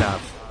love to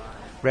love.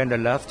 Render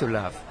love to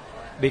love.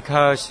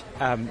 Because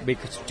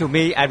to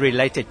me, I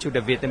related to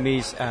the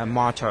Vietnamese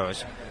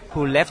martyrs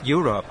who left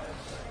Europe,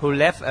 who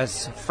left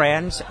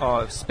France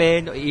or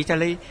Spain or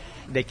Italy.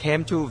 They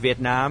came to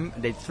Vietnam,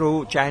 they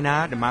through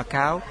China, the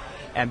Macau,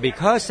 and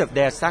because of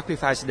their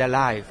sacrifice their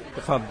life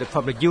from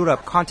the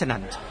Europe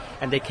continent,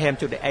 and they came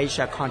to the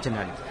Asia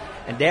continent.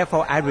 And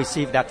therefore, I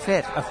received that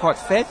faith. Of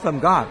course, faith from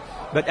God,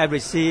 but I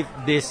received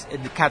this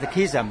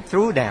catechism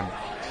through them.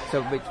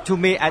 So to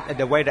me,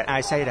 the way that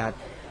I say that,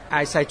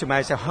 I say to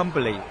myself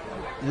humbly,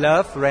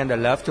 love, render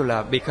love to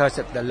love, because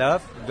of the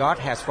love God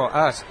has for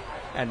us,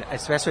 and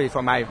especially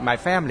for my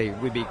family.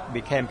 We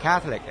became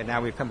Catholic, and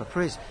now we become a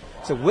priest.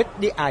 So with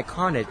the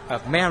iconic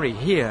of Mary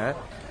here,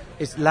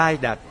 it's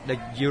like that the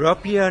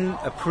European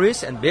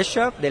priest and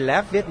bishop, they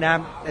left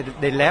Vietnam,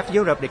 they left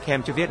Europe, they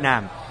came to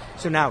Vietnam.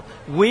 So now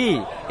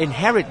we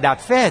inherit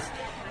that faith.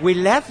 We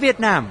left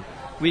Vietnam,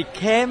 we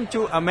came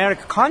to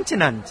American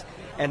continent,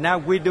 and now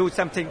we do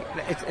something,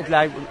 it's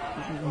like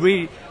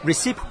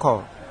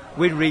reciprocal.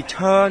 We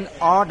return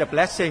all the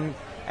blessing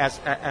as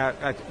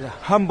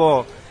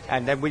humble,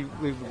 and then we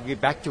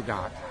give back to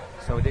God.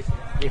 So this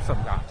is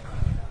from God.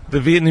 The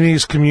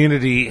Vietnamese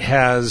community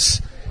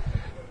has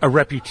a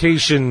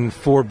reputation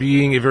for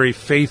being a very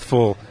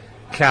faithful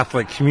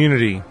Catholic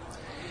community.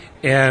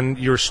 And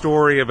your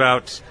story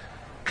about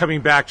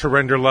coming back to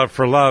render love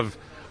for love,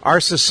 our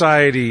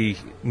society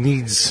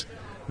needs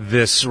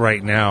this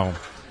right now.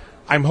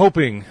 I'm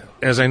hoping,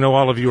 as I know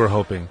all of you are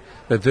hoping,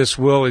 that this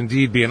will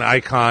indeed be an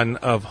icon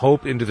of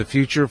hope into the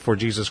future for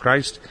Jesus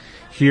Christ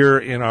here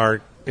in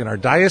our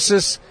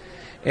diocese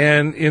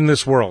and in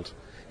this world.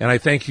 And I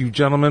thank you,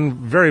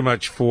 gentlemen, very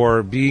much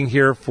for being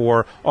here,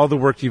 for all the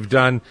work you've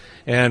done,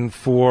 and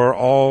for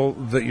all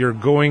that you're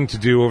going to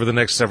do over the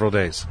next several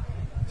days.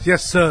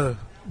 Yes, sir.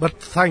 But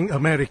thank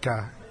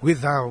America.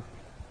 Without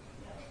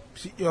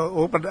your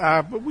open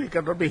arm, we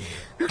cannot be.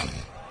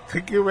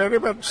 Thank you very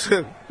much,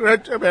 sir.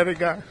 Great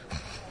America.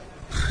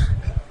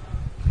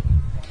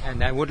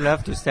 And I would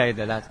love to say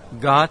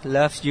that God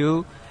loves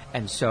you,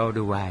 and so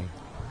do I.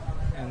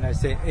 And I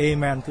say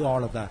amen to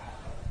all of that.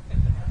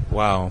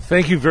 Wow.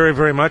 Thank you very,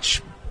 very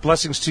much.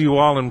 Blessings to you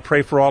all, and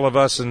pray for all of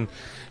us, and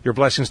your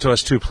blessings to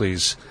us too,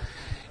 please.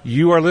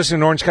 You are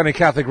listening to Orange County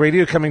Catholic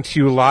Radio, coming to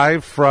you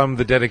live from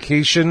the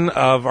dedication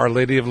of Our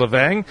Lady of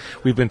Vang.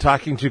 We've been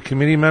talking to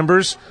committee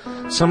members,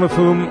 some of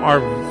whom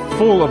are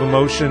full of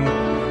emotion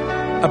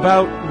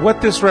about what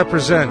this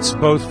represents,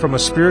 both from a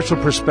spiritual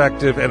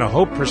perspective and a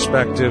hope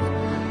perspective,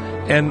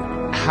 and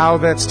how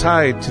that's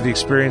tied to the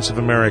experience of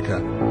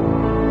America.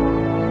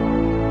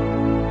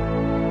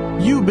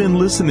 You've been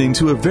listening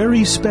to a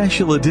very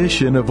special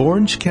edition of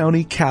Orange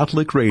County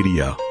Catholic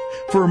Radio.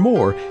 For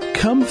more,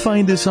 come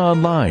find us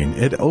online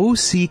at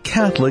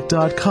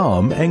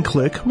occatholic.com and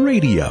click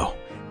radio.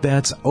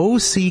 That's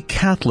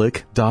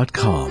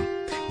occatholic.com.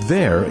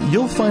 There,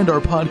 you'll find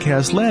our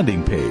podcast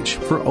landing page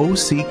for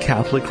OC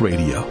Catholic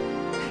Radio.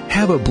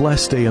 Have a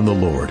blessed day in the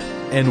Lord,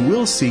 and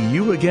we'll see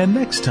you again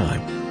next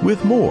time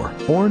with more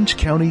Orange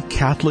County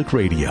Catholic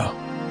Radio.